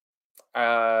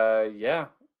 Yeah.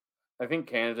 I think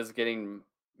Canada's getting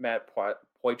Matt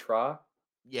Poitras.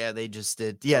 Yeah, they just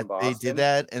did. Yeah, they did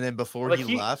that, and then before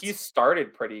he left, he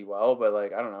started pretty well, but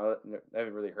like I don't know, I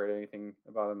haven't really heard anything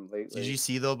about him lately. Did you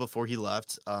see though before he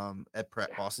left, at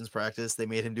Boston's practice, they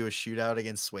made him do a shootout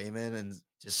against Swayman and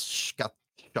just got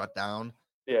shut down.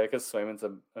 Yeah, because Swayman's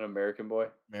an American boy.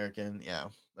 American, yeah,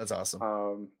 that's awesome.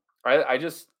 I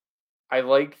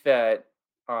like that.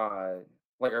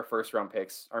 Like our first round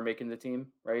picks are making the team,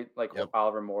 right? Like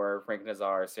Oliver Moore, Frank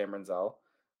Nazar, Sam Rinzel.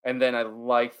 And then I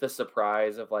like the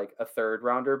surprise of like a 3rd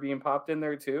rounder being popped in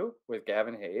there too with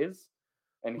Gavin Hayes.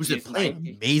 And he's playing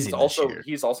amazing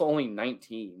he's also only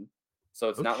 19. So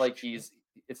it's not like he's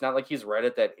right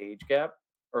at that age gap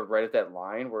or right at that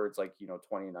line where it's like,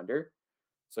 20 and under.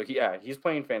 So he's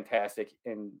playing fantastic.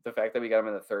 And the fact that we got him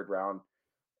in the 3rd round,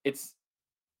 it's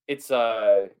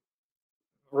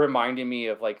reminding me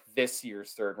of like this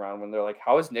year's 3rd round when they're like,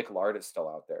 how is Nick Lardis still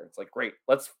out there? It's like, great,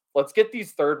 let's get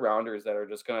these 3rd rounders that are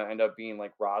just going to end up being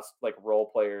like role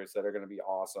players that are going to be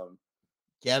awesome.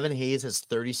 Gavin Hayes has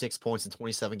 36 points in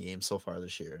 27 games so far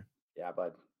this year. Yeah,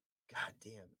 bud. God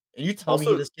damn. And you tell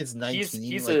me this kid's 19.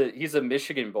 He's a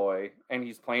Michigan boy and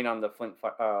he's playing on the Flint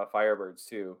Firebirds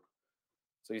too.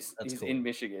 So he's cool. In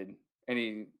Michigan and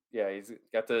he's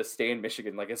got to stay in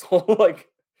Michigan like his whole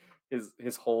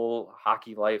his whole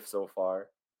hockey life so far.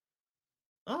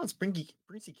 Oh, it's Breezy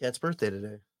Cat's birthday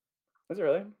today. Is it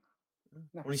really?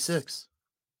 26.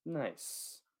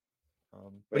 Nice.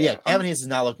 But yeah, Gavin Hayes does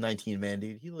not look 19, man,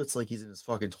 dude. He looks like he's in his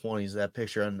fucking 20s. That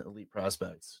picture on Elite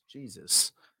Prospects.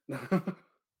 Jesus. But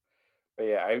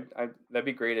yeah, I that'd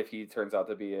be great if he turns out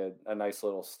to be a nice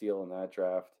little steal in that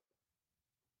draft.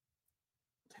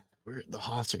 The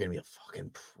Hawks are gonna be a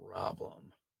fucking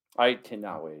problem. I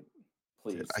cannot wait.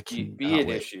 Please be an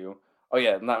issue. Oh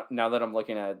yeah, now that I'm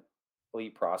looking at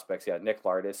elite prospects. Yeah, Nick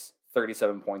Lardis,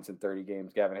 37 points in 30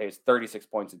 games. Gavin Hayes, 36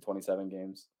 points in 27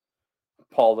 games.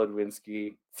 Paul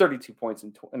Ludwinski, 32 points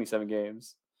in 27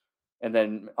 games. And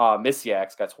then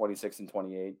Misiak's got 26 and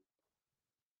 28.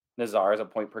 Nazar is a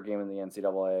point per game in the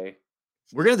NCAA.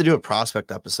 We're going to do a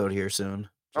prospect episode here soon.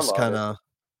 Just kind of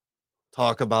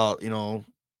talk about,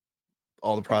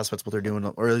 all the prospects, what they're doing,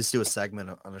 or at least do a segment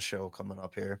on a show coming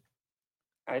up here.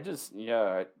 We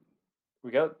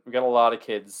got a lot of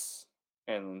kids,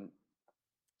 and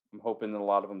I'm hoping that a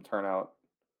lot of them turn out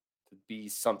to be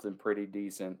something pretty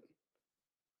decent.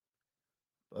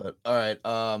 But all right,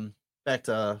 back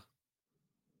to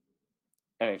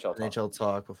NHL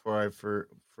talk before I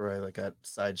got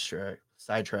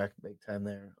sidetracked big time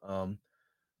there.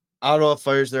 Ottawa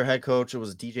fires their head coach. It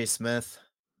was DJ Smith.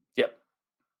 Yep.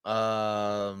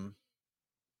 And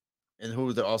who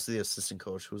was also the assistant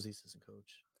coach? Who was the assistant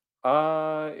coach?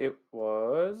 It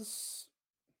was.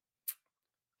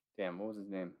 Damn, what was his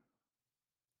name?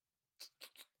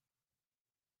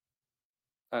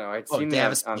 I don't know. I'd seen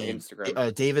that on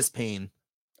Instagram. Davis Payne.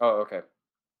 Oh, okay.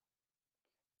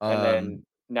 And then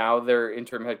now their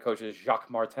interim head coach is Jacques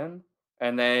Martin.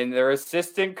 And then their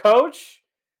assistant coach,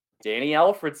 Danny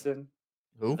Alfredson.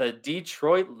 Who? The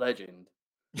Detroit legend.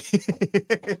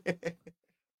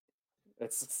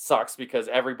 It sucks because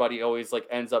everybody always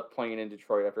ends up playing in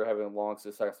Detroit after having long,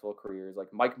 successful careers.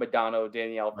 Like Mike Modano,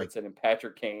 Danny Alfredson, and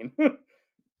Patrick Kane.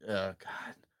 Oh,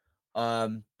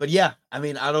 God. But yeah, I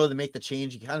mean, Ottawa to make the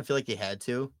change, you kind of feel like they had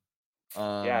to.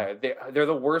 Yeah, they're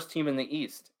the worst team in the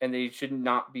East, and they should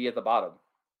not be at the bottom.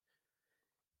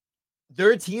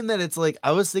 They're a team that it's like,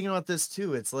 I was thinking about this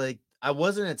too. It's like, I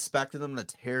wasn't expecting them to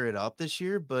tear it up this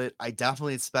year, but I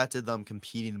definitely expected them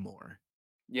competing more.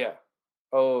 Yeah.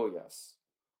 Oh, yes.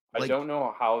 I don't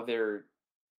know how they're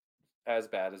as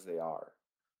bad as they are.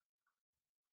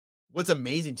 What's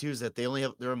amazing too is that they're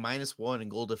a -1 in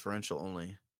goal differential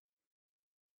only.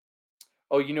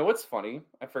 Oh, you know what's funny?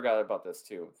 I forgot about this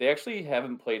too. They actually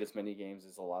haven't played as many games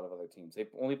as a lot of other teams.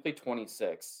 They've only played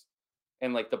 26.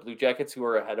 And the Blue Jackets, who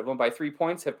are ahead of them by 3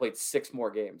 points, have played 6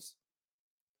 more games.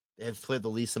 They have played the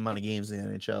least amount of games in the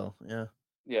NHL. Yeah.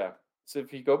 Yeah. So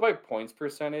if you go by points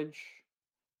percentage,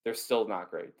 they're still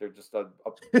not great. They're just they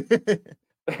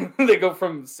go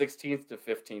from 16th to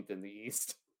 15th in the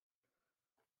East.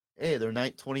 Hey, they're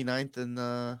 29th in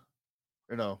or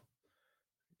no.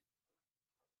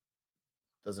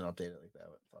 Doesn't update it like that,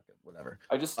 but fuck it, whatever.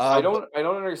 I don't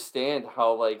understand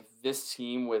how this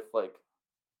team with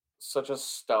such a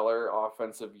stellar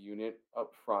offensive unit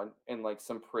up front and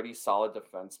some pretty solid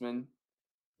defensemen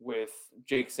with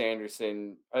Jake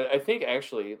Sanderson. I think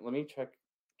actually, let me check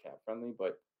cap friendly,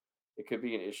 but it could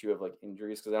be an issue of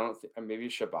injuries because I don't think maybe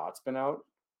Shabbat's been out,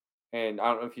 and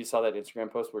I don't know if you saw that Instagram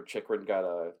post where Chikrin got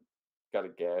a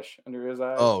gash under his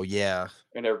eye. Oh yeah,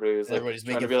 and everybody's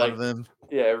making fun of him.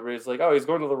 Yeah, everybody's like, oh, he's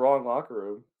going to the wrong locker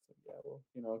room. Yeah,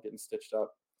 well, getting stitched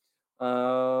up.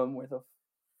 Where the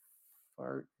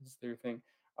fart is their thing?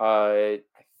 I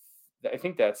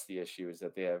think that's the issue is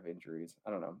that they have injuries.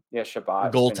 I don't know. Yeah,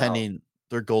 Shabbat.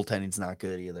 Their goaltending's not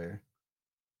good either.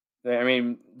 I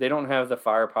mean, they don't have the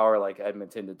firepower like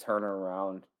Edmonton to turn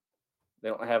around. They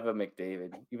don't have a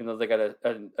McDavid, even though they got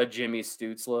a Jimmy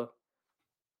Stützle,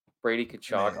 Brady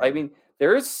Tkachuk. I mean,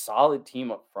 they're a solid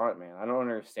team up front, man. I don't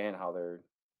understand how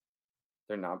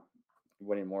they're not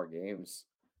winning more games.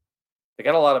 They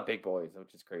got a lot of big boys,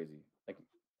 which is crazy.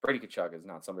 Brady Tkachuk is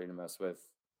not somebody to mess with.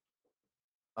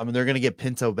 I mean, they're gonna get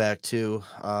Pinto back too,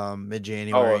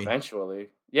 mid-January. Oh, eventually.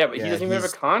 Yeah, but he doesn't even have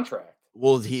a contract.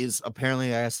 Well, he's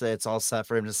apparently, I say it's all set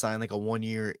for him to sign a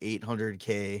 1-year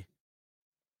 $800K.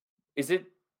 Is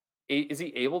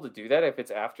he able to do that if it's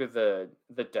after the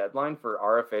deadline for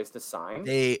RFAs to sign?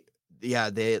 The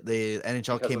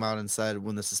NHL came out and said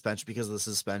because of the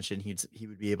suspension, he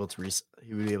would be able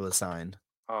to sign.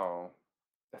 Oh,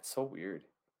 that's so weird.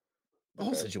 The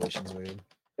whole situation's weird.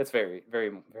 It's very,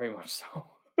 very, very much so.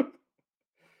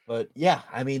 But yeah,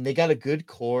 I mean, they got a good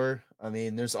core. I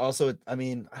mean, there's also, I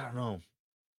don't know.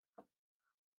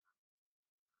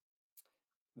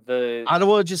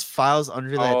 Ottawa just files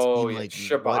under that team. Yeah.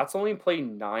 Shabbat's only played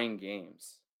 9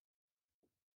 games.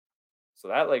 So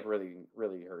that really,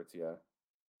 really hurts you.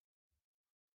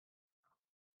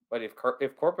 But if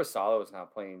Korpisalo is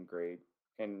not playing great,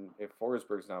 and if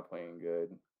Forsberg's not playing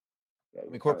good, yeah. I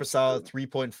mean, Korpisalo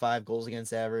 3.5 goals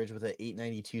against average with an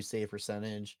 .892 save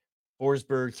percentage.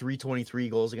 Forsberg 323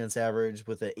 goals against average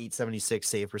with an .876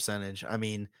 save percentage. I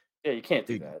mean, yeah, you can't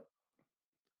do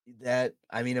that.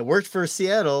 It worked for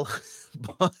Seattle,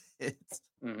 but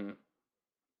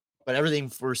but everything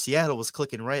for Seattle was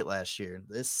clicking right last year.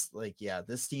 This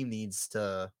team needs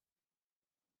to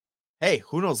Hey,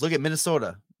 who knows? Look at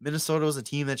Minnesota. Minnesota was a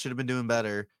team that should have been doing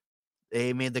better.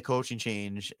 They made the coaching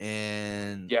change,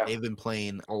 and Yeah, they've been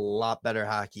playing a lot better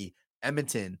hockey.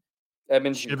 Edmonton should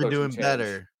Edmonton have been coaching doing change.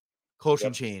 better. Coaching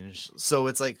Yep. change. So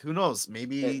it's like, who knows?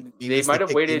 Maybe They it's the might have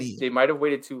kick they waited. need. They might have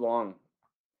waited too long.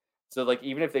 So like,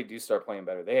 even if they do start playing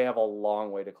better, they have a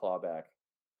long way to claw back.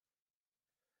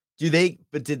 Do they?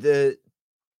 But did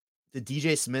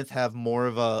DJ Smith have more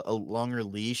of a longer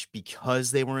leash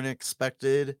because they weren't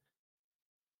expected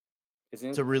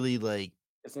Isn't to really like?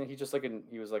 isn't he just like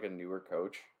he was like a newer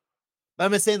coach?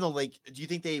 I'm just saying though, like, do you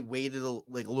think they waited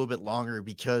like a little bit longer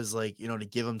because like to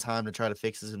give him time to try to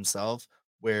fix it himself?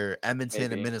 Where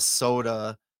Edmonton and Maybe.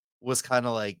 Minnesota was kind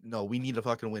of like, no, we need to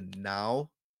fucking win now.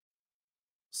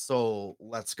 So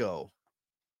let's go.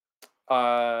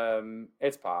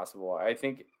 It's possible. I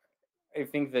think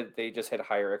that they just had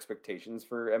higher expectations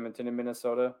for Edmonton and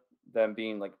Minnesota, them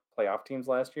being like playoff teams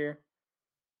last year,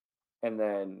 and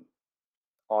then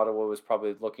Ottawa was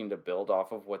probably looking to build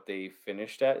off of what they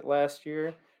finished at last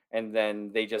year, and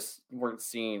then they just weren't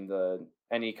seeing the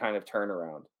any kind of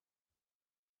turnaround.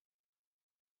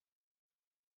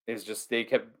 It's just they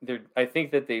kept they I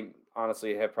think that they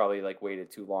honestly have probably like waited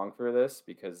too long for this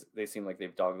because they seem like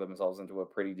they've dug themselves into a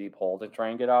pretty deep hole to try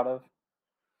and get out of.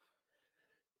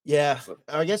 Yeah, So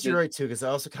I guess you're the right too. Because I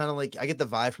also kind of like I get the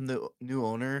vibe from the new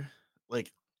owner.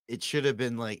 Like it should have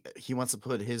been like he wants to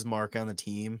put his mark on the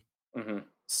team. mhm.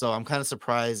 So I'm kind of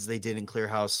surprised they didn't clear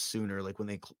house sooner, like when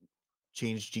they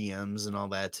changed GMs and all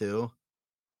that too.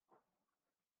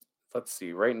 Let's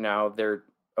see. Right now they're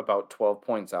about 12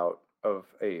 points out of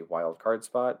a wild card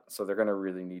spot, so they're going to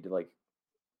really need to like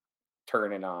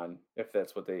turn it on if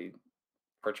that's what they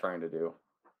are trying to do.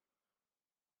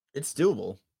 It's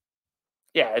doable.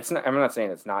 Yeah, it's not I'm not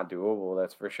saying it's not doable,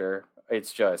 that's for sure.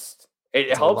 It's just it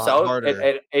It's a helps lot out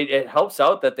harder. it helps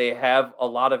out that they have a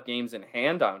lot of games in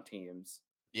hand on teams,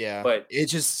 Yeah, but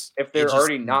if it they're just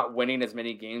already not winning as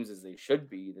many games as they should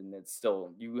be, then it's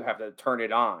still you have to turn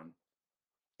it on.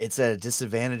 it's at a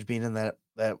disadvantage being in that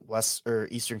West or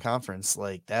Eastern Conference.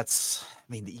 Like that's,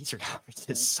 I mean, the Eastern Conference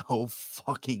is Mhm. so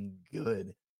fucking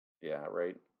good. Yeah,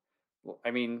 right. Well,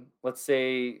 I mean, let's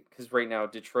say because right now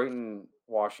Detroit and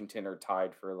Washington are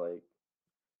tied for like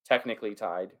technically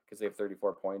tied because they have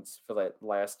 34 points for that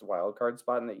last wild card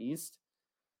spot in the East,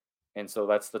 and so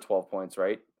that's the 12 points,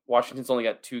 right? Washington's only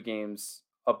got 2 games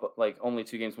up, like only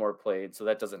 2 games more played, so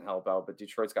that doesn't help out. But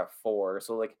Detroit's got four,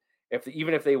 so like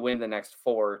even if they win the next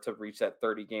four to reach that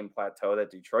 30-game plateau that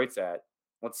Detroit's at,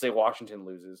 let's say Washington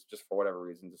loses just for whatever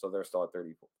reason, so they're still at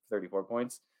 34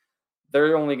 points,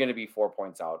 they're only going to be 4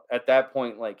 points out at that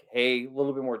point. Like, hey, a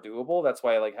little bit more doable. That's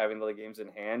why like having the games in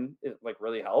hand it like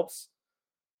really helps.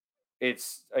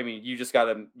 I mean, you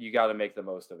gotta make the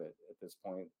most of it at this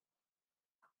point.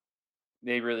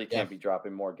 They really Yeah, can't be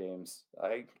dropping more games.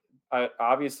 I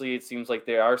obviously it seems like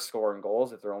they are scoring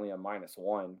goals if they're only a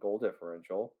 -1 goal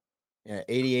differential. yeah,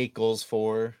 88 goals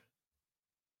for,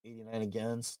 89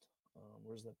 against.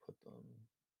 Where's that put them?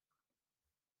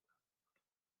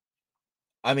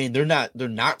 I mean, they're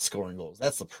not scoring goals.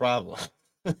 That's the problem.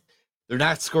 They're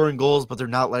not scoring goals, but they're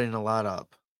not letting a lot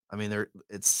up. I mean, they're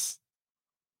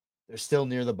still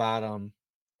near the bottom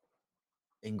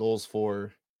in goals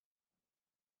for.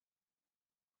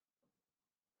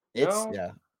 It's No,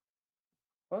 yeah,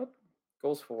 what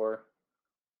goals for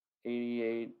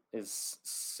 88 is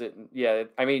sitting. Yeah,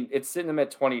 I mean it's sitting them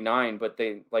at 29, but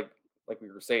they like we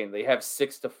were saying they have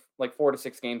 4 to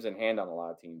 6 games in hand on a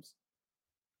lot of teams.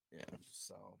 yeah.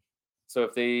 So, So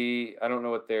if they, I don't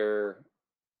know what their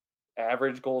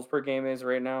average goals per game is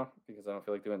right now because I don't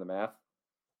feel like doing the math,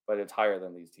 but it's higher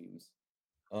than these teams.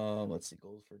 let's see,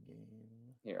 goals per game.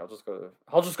 Here, I'll just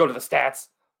go to the stats.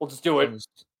 We'll just do it.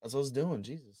 That's what I was doing.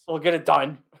 Jesus. We'll get it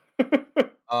done.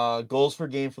 Goals per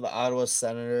game for the Ottawa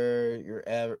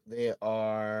Senator. They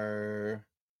are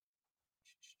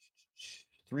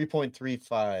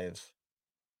 3.35,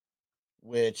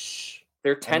 which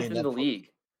They're I mean 10th in that the put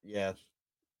league. yeah,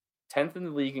 10th in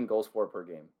the league in goals for per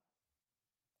game.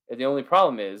 And the only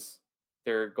problem is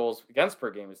their goals against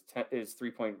per game is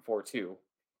 3.42,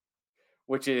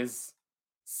 which is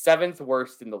seventh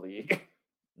worst in the league.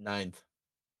 ninth.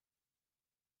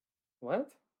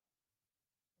 What?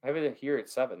 I have it here at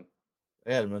 7.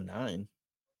 They had him at 9.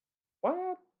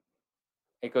 What?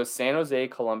 It goes San Jose,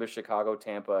 Columbus, Chicago,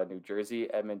 Tampa, New Jersey,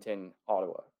 Edmonton,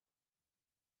 Ottawa.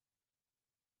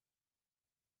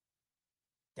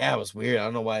 That was weird. I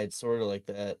don't know why it's sort of like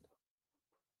that.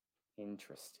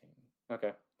 Interesting.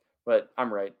 Okay. But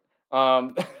I'm right.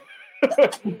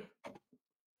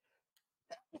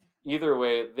 Either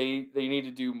way, they need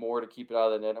to do more to keep it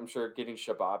out of the net. I'm sure getting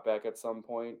Shabbat back at some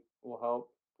point will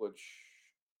help, which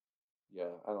yeah,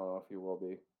 I don't know if he will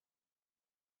be.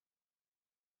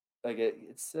 Like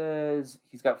it says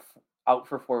he's got out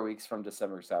for 4 weeks from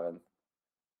December 7th.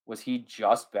 Was he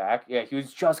just back? Yeah, he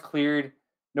was just cleared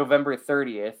November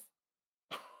 30th.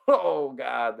 Oh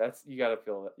God, that's you gotta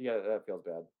feel that. Yeah, that feels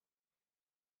bad.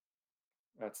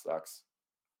 That sucks.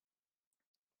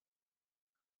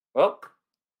 Well,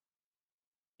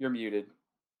 you're muted.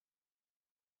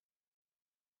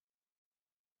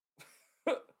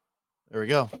 There we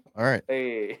go. All right.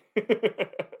 Hey.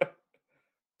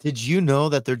 Did you know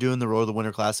that they're doing the Road to the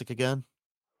Winter Classic again?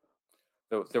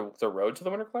 The road to the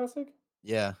Winter Classic?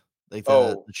 Yeah, like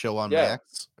Oh, the show on yeah.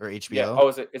 Max or Yeah. HBO. Oh,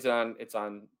 is it on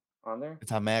on there?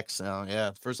 It's on Max now. Yeah,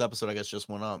 the first episode I guess just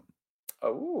went up.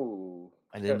 Oh,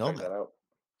 I I didn't gotta know check that. that out.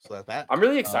 So that's that. I'm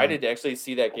really excited to actually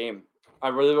see that game. I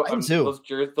am too.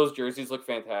 Those jerseys look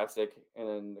fantastic,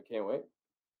 and I can't wait.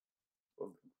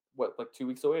 What, like 2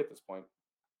 weeks away at this point?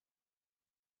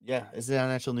 Yeah, is it on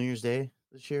actual New Year's Day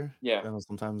this year? Yeah, I know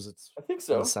sometimes it's I think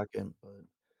on the so. second, but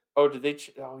Oh, did they?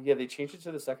 Oh, yeah, they changed it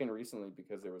to the second recently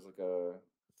because there was like a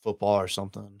football or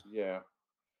something. yeah,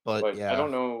 But but I yeah, don't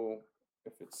know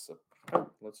if it's.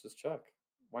 Let's just check.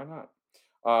 Why not?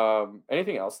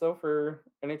 Anything else though for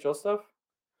NHL stuff?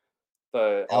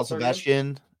 The All Alex Star game?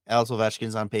 Ovechkin. Alex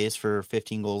Ovechkin's on pace for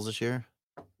 15 goals this year.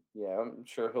 Yeah, I'm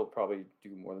sure he'll probably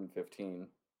do more than 15.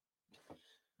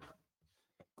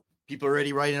 People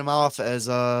already writing him off as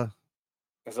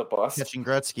As a bust. catching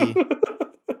Gretzky.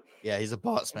 Yeah, he's a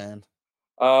boss, man.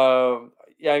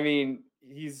 Yeah, I mean,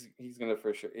 he's gonna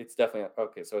for sure. It's definitely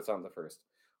okay. So it's on the first.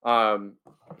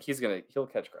 He'll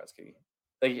catch Gretzky.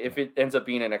 Like if it ends up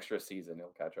being an extra season, he'll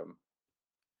catch him.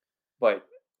 But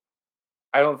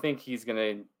I don't think he's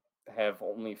gonna have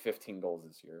only 15 goals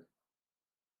this year.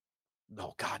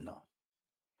 No, God, no.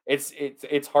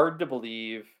 It's hard to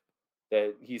believe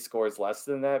that he scores less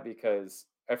than that because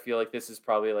I feel like this is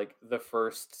probably like the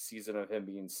first season of him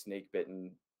being snake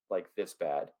bitten like this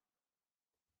bad.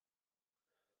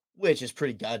 Which is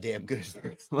pretty goddamn good.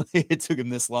 It took him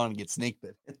this long to get snake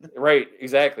bit. Right,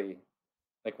 exactly.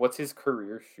 Like what's his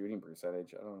career shooting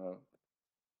percentage? I don't know.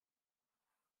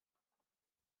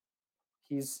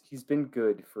 He's been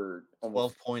good for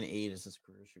almost 12.8 is his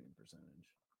career shooting percentage.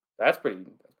 that's pretty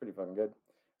fucking good.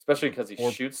 Especially because he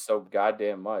Four, shoots so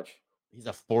goddamn much. he's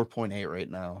a 4.8 right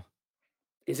now.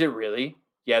 Is it really?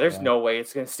 Yeah, there's Yeah. no way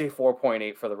it's gonna stay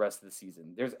 4.8 for the rest of the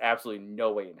season. There's absolutely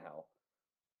no way in hell.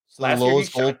 So the Last year he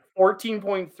lowest goal, shot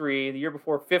 14.3, the year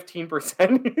before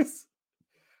 15%.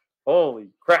 Holy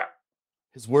crap.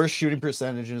 his worst shooting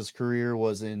percentage in his career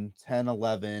was in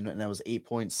 10-11, and that was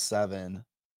 8.7.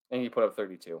 And he put up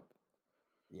 32.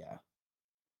 Yeah.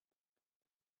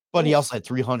 But he Oof. also had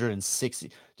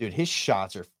 360. Dude, his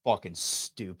shots are fucking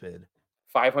stupid.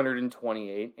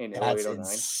 528 in That's 0809.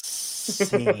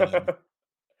 insane.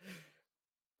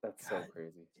 That's so God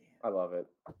crazy. damn. I love it.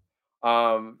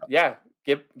 Yeah,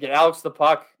 get Alex the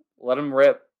puck. Let him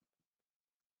rip.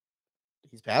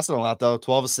 He's passing a lot, though.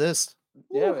 12 assists.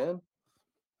 Yeah, Woo. man.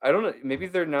 I don't know. Maybe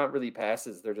they're not really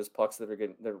passes. They're just pucks that are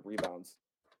getting they're rebounds.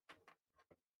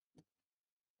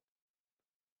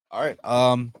 All right.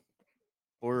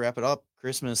 Before we wrap it up,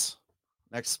 Christmas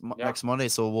next Monday.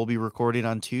 So we'll be recording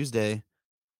on Tuesday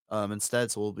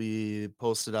instead. So we'll be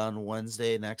posted on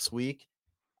Wednesday next week.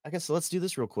 I guess let's do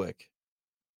this real quick.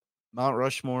 Mount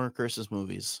Rushmore Christmas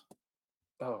movies.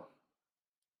 Oh.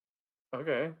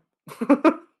 Okay.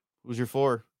 Who's your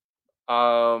 4?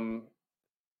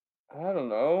 I don't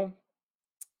know.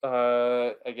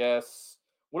 I guess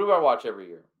what do I watch every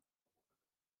year?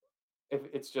 If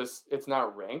it's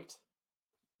not ranked.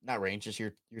 Not ranked, just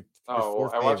your Oh,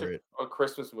 4 I watch favorite. a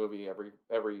Christmas movie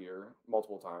every year,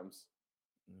 multiple times.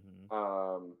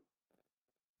 Mhm.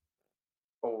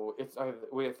 Oh,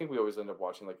 I think we always end up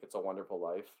watching like It's a Wonderful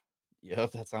Life.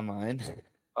 Yep, that's on mine.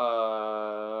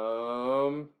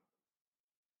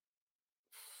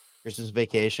 Christmas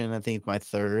Vacation, I think my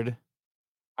 3rd.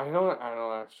 I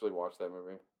don't actually watch that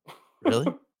movie.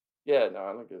 Really? Yeah, no,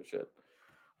 I don't give a shit.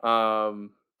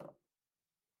 Um,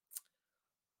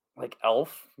 like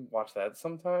Elf, watch that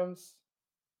sometimes.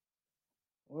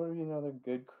 What would be another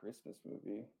good Christmas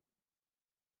movie?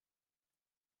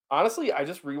 Honestly, I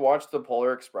just rewatched The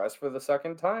Polar Express for the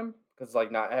second time because I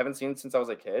haven't seen it since I was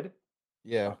a kid.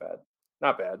 Yeah.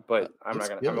 Not bad, but I'm Looks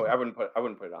not gonna. good. I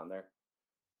wouldn't put it on there.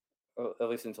 At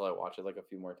least until I watch it like a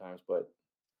few more times. But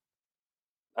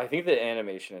I think the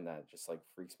animation in that just like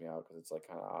freaks me out because it's like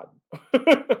kind of odd.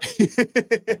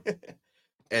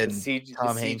 And The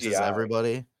Tom Hanks is CGI.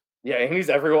 everybody. Yeah, and he's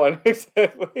everyone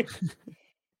exactly.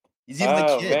 He's even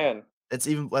the kid. Man.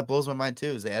 That blows my mind too.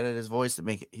 Is they added his voice to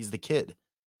make it, he's the kid.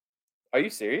 Are you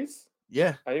serious?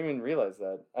 Yeah. I didn't even realize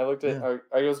that. I looked at. Yeah.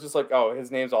 I was just like, oh,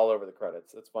 his name's all over the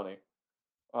credits. That's funny.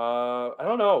 I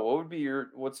don't know. What would be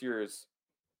What's yours?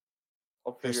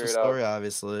 I'll figure Christmas it out. Story,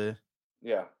 obviously.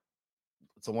 Yeah.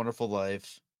 It's a Wonderful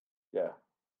Life. Yeah.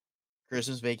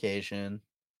 Christmas Vacation.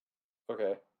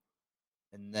 Okay.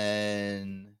 And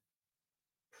then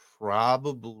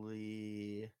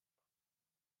probably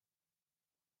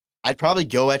I'd probably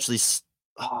go actually.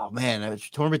 Oh man, I was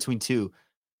torn between two.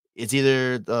 It's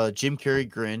either Jim Carrey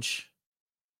Grinch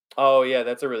Oh yeah,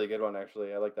 that's a really good one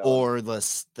actually. I like that one. or the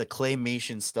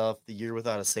claymation stuff, The Year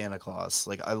Without a Santa Claus.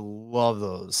 Like I love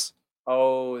those.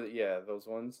 Oh yeah, those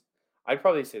ones. I'd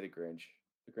probably say the Grinch.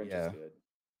 The Grinch Yeah. is good.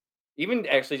 Even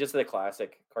actually just the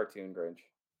classic cartoon Grinch.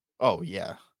 Oh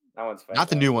yeah. That one's fantastic. Not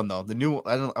the new one though. The new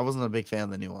I wasn't a big fan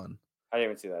of the new one. I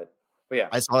didn't even see that. But yeah.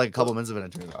 I saw like a couple minutes of it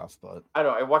and turned it off, but I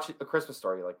don't know. I watch A Christmas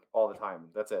Story like all the time.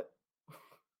 That's it.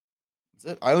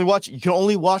 that's it. I only watch. You can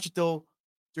only watch it though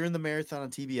during the marathon on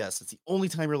TBS. It's the only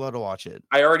time you're allowed to watch it.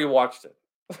 I already watched it.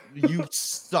 You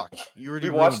suck. You already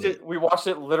We watched ruined it. We watched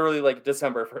it literally like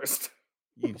December 1st.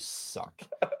 You suck.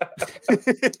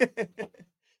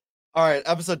 All right,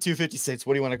 episode 256.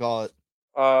 What do you want to call it?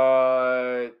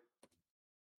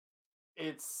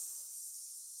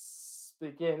 It's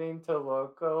beginning to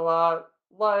look a lot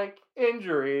like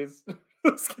injuries.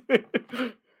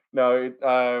 No, I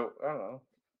don't know.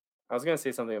 I was gonna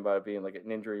say something about it being like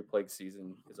an injury plague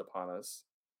season is upon us.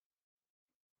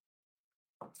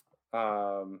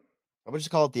 I would just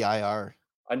call it the IR.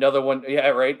 Another one, yeah,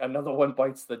 right. Another one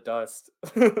bites the dust.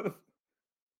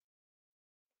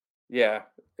 Yeah,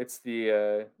 it's the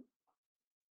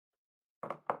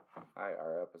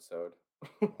IR episode.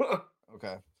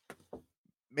 Okay.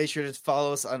 Make sure to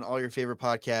follow us on all your favorite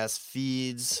podcast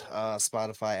feeds,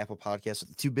 Spotify, Apple Podcasts,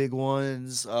 the two big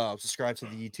ones. Subscribe to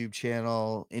the YouTube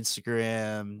channel,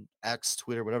 Instagram, X,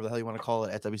 Twitter, whatever the hell you want to call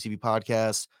it, at WCB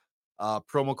Podcast.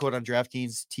 Promo code on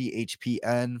DraftKings,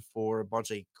 THPN, for a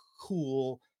bunch of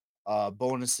cool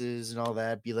bonuses and all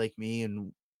that. Be like me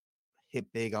and hit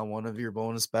big on one of your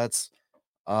bonus bets.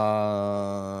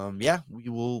 Yeah,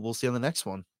 we'll see you on the next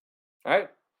one. All right,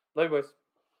 love you boys.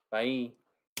 Bye.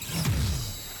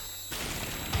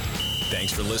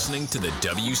 Thanks for listening to the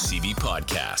WCB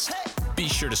Podcast. Be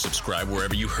sure to subscribe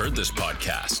wherever you heard this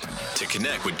podcast. To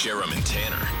connect with Jerem and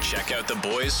Tanner, check out the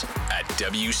boys at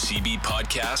WCB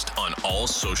Podcast on all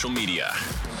social media.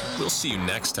 We'll see you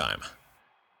next time.